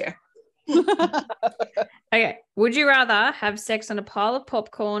about ratio. Okay. Would you rather have sex on a pile of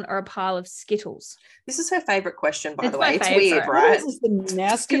popcorn or a pile of Skittles? This is her favorite question, by the way. It's weird, right? This is the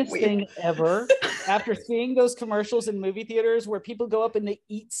nastiest thing ever. After seeing those commercials in movie theaters where people go up and they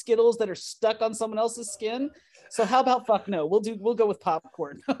eat Skittles that are stuck on someone else's skin. So how about fuck no? We'll go with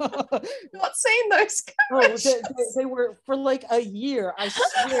popcorn. Not seen those commercials. They were for like a year. I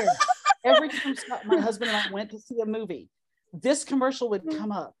swear. Every time my husband and I went to see a movie, this commercial would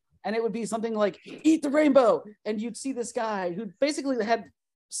come up. And it would be something like, eat the rainbow. And you'd see this guy who basically had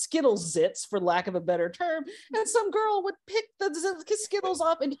Skittles zits, for lack of a better term. And some girl would pick the Skittles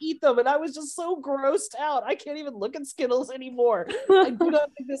off and eat them. And I was just so grossed out. I can't even look at Skittles anymore. I do not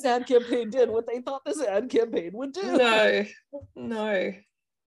think this ad campaign did what they thought this ad campaign would do. No.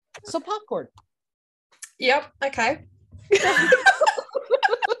 So popcorn. Yep. Okay.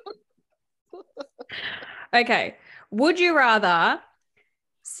 Okay. Would you rather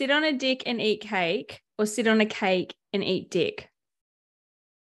sit on a dick and eat cake or sit on a cake and eat dick?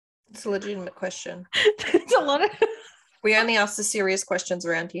 It's a legitimate question. It's a lot of... We only ask the serious questions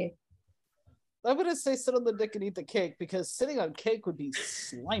around here. I'm going to say sit on the dick and eat the cake, because sitting on cake would be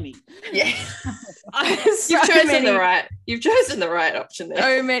slimy. Yeah. You've chosen the right option there.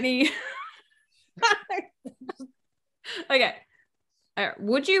 So many. Okay.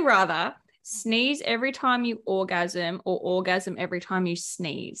 Would you rather sneeze every time you orgasm or orgasm every time you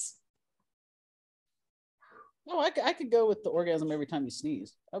sneeze? Oh, I could go with the orgasm every time you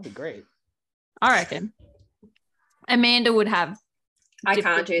sneeze. That'd be great. I reckon. Amanda would have. I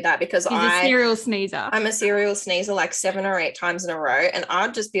can't do that because I'm a serial sneezer. I'm a serial sneezer like 7 or 8 times in a row, and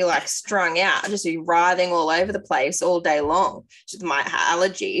I'd just be like strung out. I'd just be writhing all over the place all day long. Just my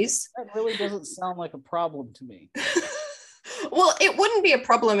allergies. That really doesn't sound like a problem to me. Well, it wouldn't be a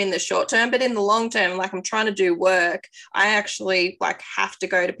problem in the short term, but in the long term, like I'm trying to do work, I actually like have to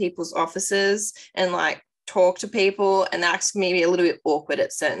go to people's offices and like talk to people, and that's maybe a little bit awkward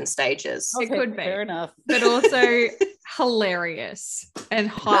at certain stages. Okay, it could be, fair enough, but also hilarious and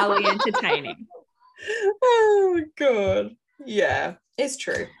highly entertaining. Oh God, yeah, it's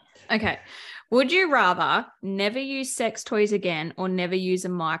true. Okay, would you rather never use sex toys again or never use a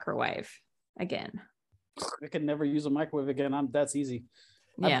microwave again? I could never use a microwave again. That's easy.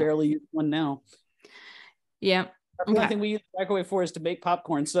 Yeah. I barely use one now. Yeah. The only thing we use the microwave for is to make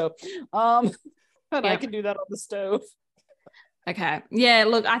popcorn. So, but I can do that on the stove. Okay. Yeah.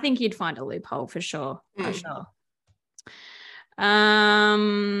 Look, I think you'd find a loophole for sure. For sure.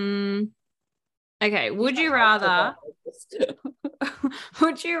 Okay, would you rather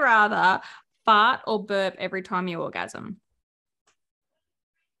fart or burp every time you orgasm?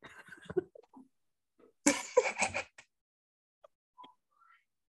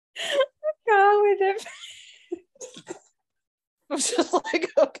 Go with it. I was just like,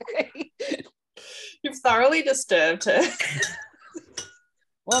 okay. You've thoroughly disturbed her.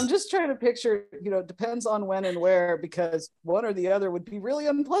 Well, I'm just trying to picture, it depends on when and where, because one or the other would be really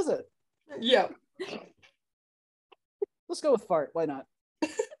unpleasant. Yeah. Let's go with fart. Why not?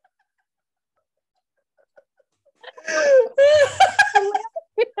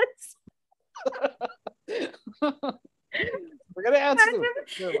 We're gonna add some.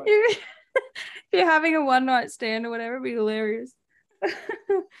 If you're having a one-night stand or whatever, it'd be hilarious.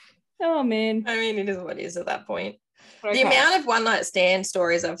 Oh man. I mean, it is what it is at that point. Okay. The amount of one night stand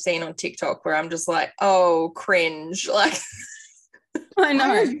stories I've seen on TikTok where I'm just like, oh, cringe. Like, I know.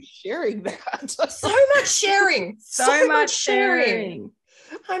 Why are you sharing that? so much sharing. So much sharing.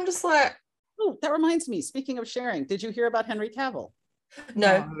 I'm just like, oh, that reminds me. Speaking of sharing, did you hear about Henry Cavill?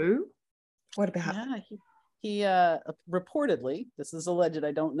 no. What about? Yeah, he reportedly, this is alleged,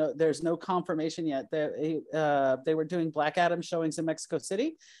 I don't know, there's no confirmation yet, that they were doing Black Adam showings in Mexico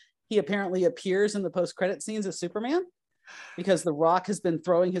City. He apparently appears in the post-credit scenes as Superman because The Rock has been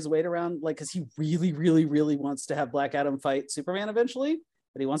throwing his weight around, like, because he really, really, really wants to have Black Adam fight Superman eventually,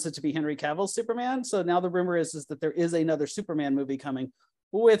 but he wants it to be Henry Cavill's Superman. So now the rumor is that there is another Superman movie coming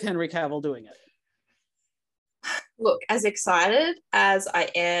with Henry Cavill doing it. Look, as excited as I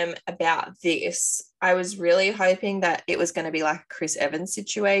am about this, I was really hoping that it was going to be like a Chris Evans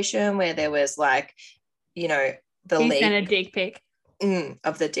situation where there was like, the He sent a dick pic.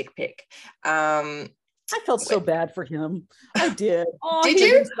 Of the dick pic. I felt so bad for him. I did. Oh, did It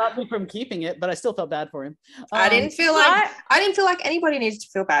you? didn't stop me from keeping it, but I still felt bad for him. I didn't feel like anybody needed to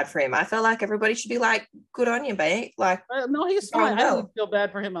feel bad for him. I felt like everybody should be like, good on you, mate. Like, no, he's fine. I well. didn't feel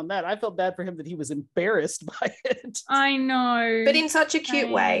bad for him on that. I felt bad for him that he was embarrassed by it. I know. but in such a cute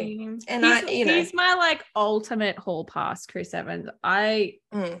way. And he's my like ultimate hall pass, Chris Evans. I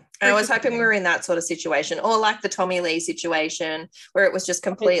was hoping we were in that sort of situation, or like the Tommy Lee situation where it was just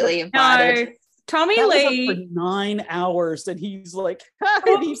completely invited. No. Tommy That Lee was up for 9 hours, and he's like,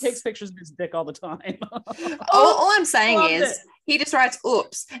 and he takes pictures of his dick all the time. all I'm saying Loved is it. he just writes,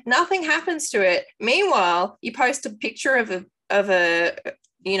 oops, nothing happens to it. Meanwhile, you post a picture of a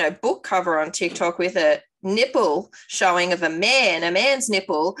book cover on TikTok with a nipple showing of a man's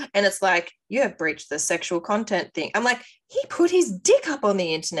nipple, and it's like, you have breached the sexual content thing. I'm like, he put his dick up on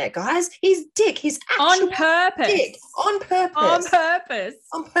the internet, guys. His dick, his actual on purpose. dick, on purpose. On purpose.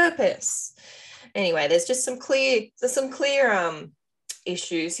 On purpose. Anyway, there's some clear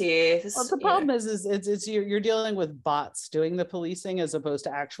issues here. Well, the problem is it's you're dealing with bots doing the policing as opposed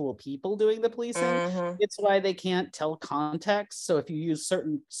to actual people doing the policing. Mm-hmm. It's why they can't tell context. So if you use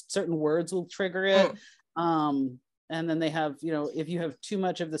certain words will trigger it. And then they have, if you have too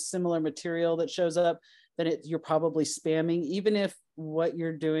much of the similar material that shows up, then you're probably spamming, even if what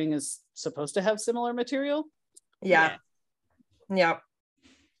you're doing is supposed to have similar material. Yeah.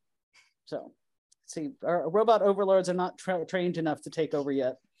 So, see, our robot overlords are not trained enough to take over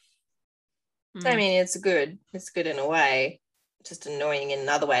yet. I mean, it's good in a way, just annoying in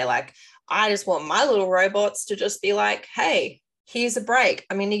another way. Like, I just want my little robots to just be like, hey, here's a break.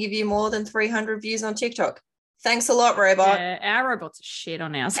 I'm going to give you more than 300 views on TikTok. Thanks a lot, robot. Yeah, our robots are shit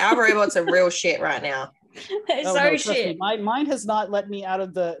on ours. Our robots are real shit right now. They're shit. Mine has not let me out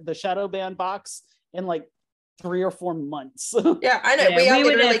of the shadow ban box in like 3 or 4 months. Yeah, I know. Yeah, we are we were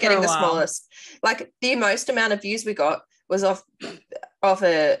literally there for getting a the while. smallest. Like, the most amount of views we got was off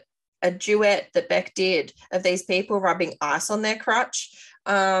a duet that Beck did of these people rubbing ice on their crutch.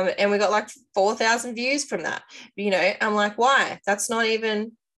 And we got like 4,000 views from that. I'm like, why? That's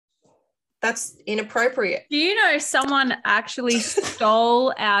inappropriate. Do you know someone actually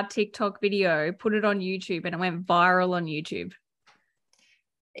stole our TikTok video, put it on YouTube, and it went viral on YouTube?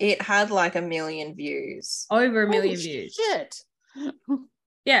 It had like 1 million views. Over 1 million Holy views. Shit.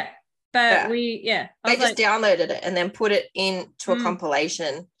 Yeah. But Yeah. I They was just downloaded it and then put it into a Mm.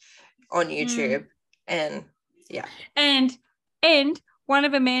 compilation on YouTube. And yeah. and one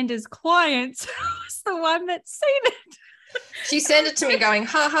of Amanda's clients was the one that's seen it. She sent it to me going,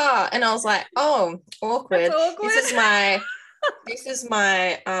 ha ha. And I was like, oh, awkward. That's awkward. This is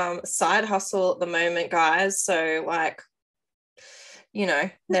my side hustle at the moment, guys. So like,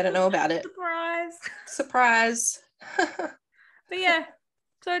 they don't know about it. Surprise. Surprise. But yeah,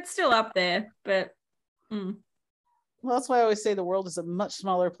 so it's still up there, but Well, that's why I always say the world is a much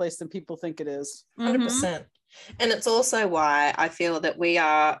smaller place than people think it is. 100%. And it's also why I feel that we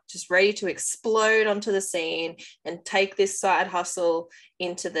are just ready to explode onto the scene and take this side hustle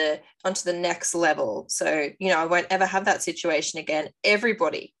onto the next level. So, you know, I won't ever have that situation again.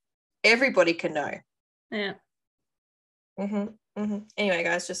 Everybody can know. Yeah. Anyway,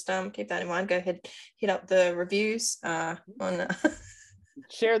 guys, just keep that in mind. Go ahead, hit up the reviews on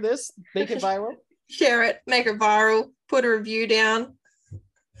share this, make it viral. Share it, make it viral, put a review down.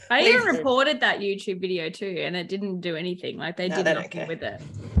 I even reported that YouTube video too, and it didn't do anything. Like they did nothing with it.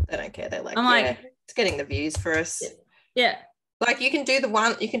 They don't care. They're like, I'm like, it's getting the views for us. Yeah. Like you can do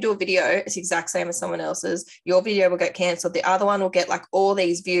a video, it's the exact same as someone else's. Your video will get cancelled. The other one will get like all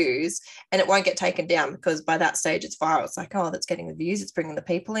these views and it won't get taken down because by that stage it's viral. It's like, oh, that's getting the views. It's bringing the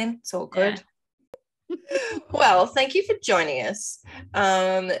people in. It's all good. Yeah. Well, thank you for joining us.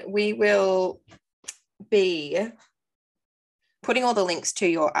 We will be putting all the links to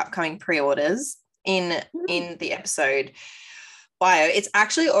your upcoming pre-orders in the episode bio. It's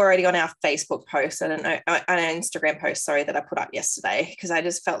actually already on our Facebook post. I don't know, on our Instagram post, sorry, that I put up yesterday, because I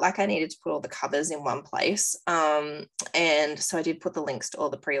just felt like I needed to put all the covers in one place. And so I did put the links to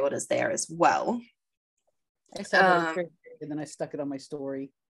all the pre-orders there as well. I saw that and then I stuck it on my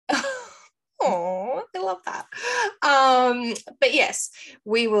story. Oh, I love that. But yes,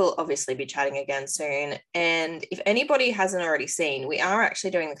 we will obviously be chatting again soon. And if anybody hasn't already seen, we are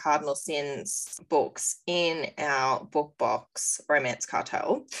actually doing the Cardinal Sins books in our book box, Romance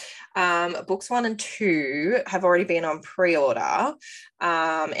Cartel. Books 1 and 2 have already been on pre-order,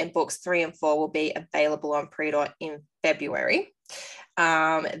 and books 3 and 4 will be available on pre-order in February.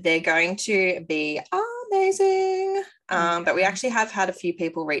 They're going to be amazing. But we actually have had a few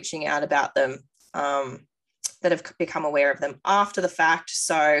people reaching out about them that have become aware of them after the fact.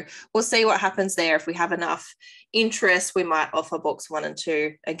 So we'll see what happens there. If we have enough interest, we might offer books 1 and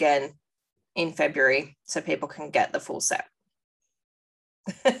 2 again in February so people can get the full set.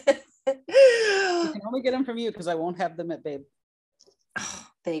 You can only get them from you because I won't have them at Babe. Oh,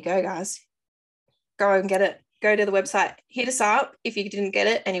 there you go, guys. Go and get it. Go to the website, hit us up if you didn't get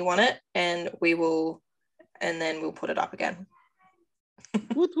it and you want it, and then we'll put it up again.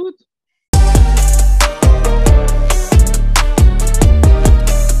 Woot, woot.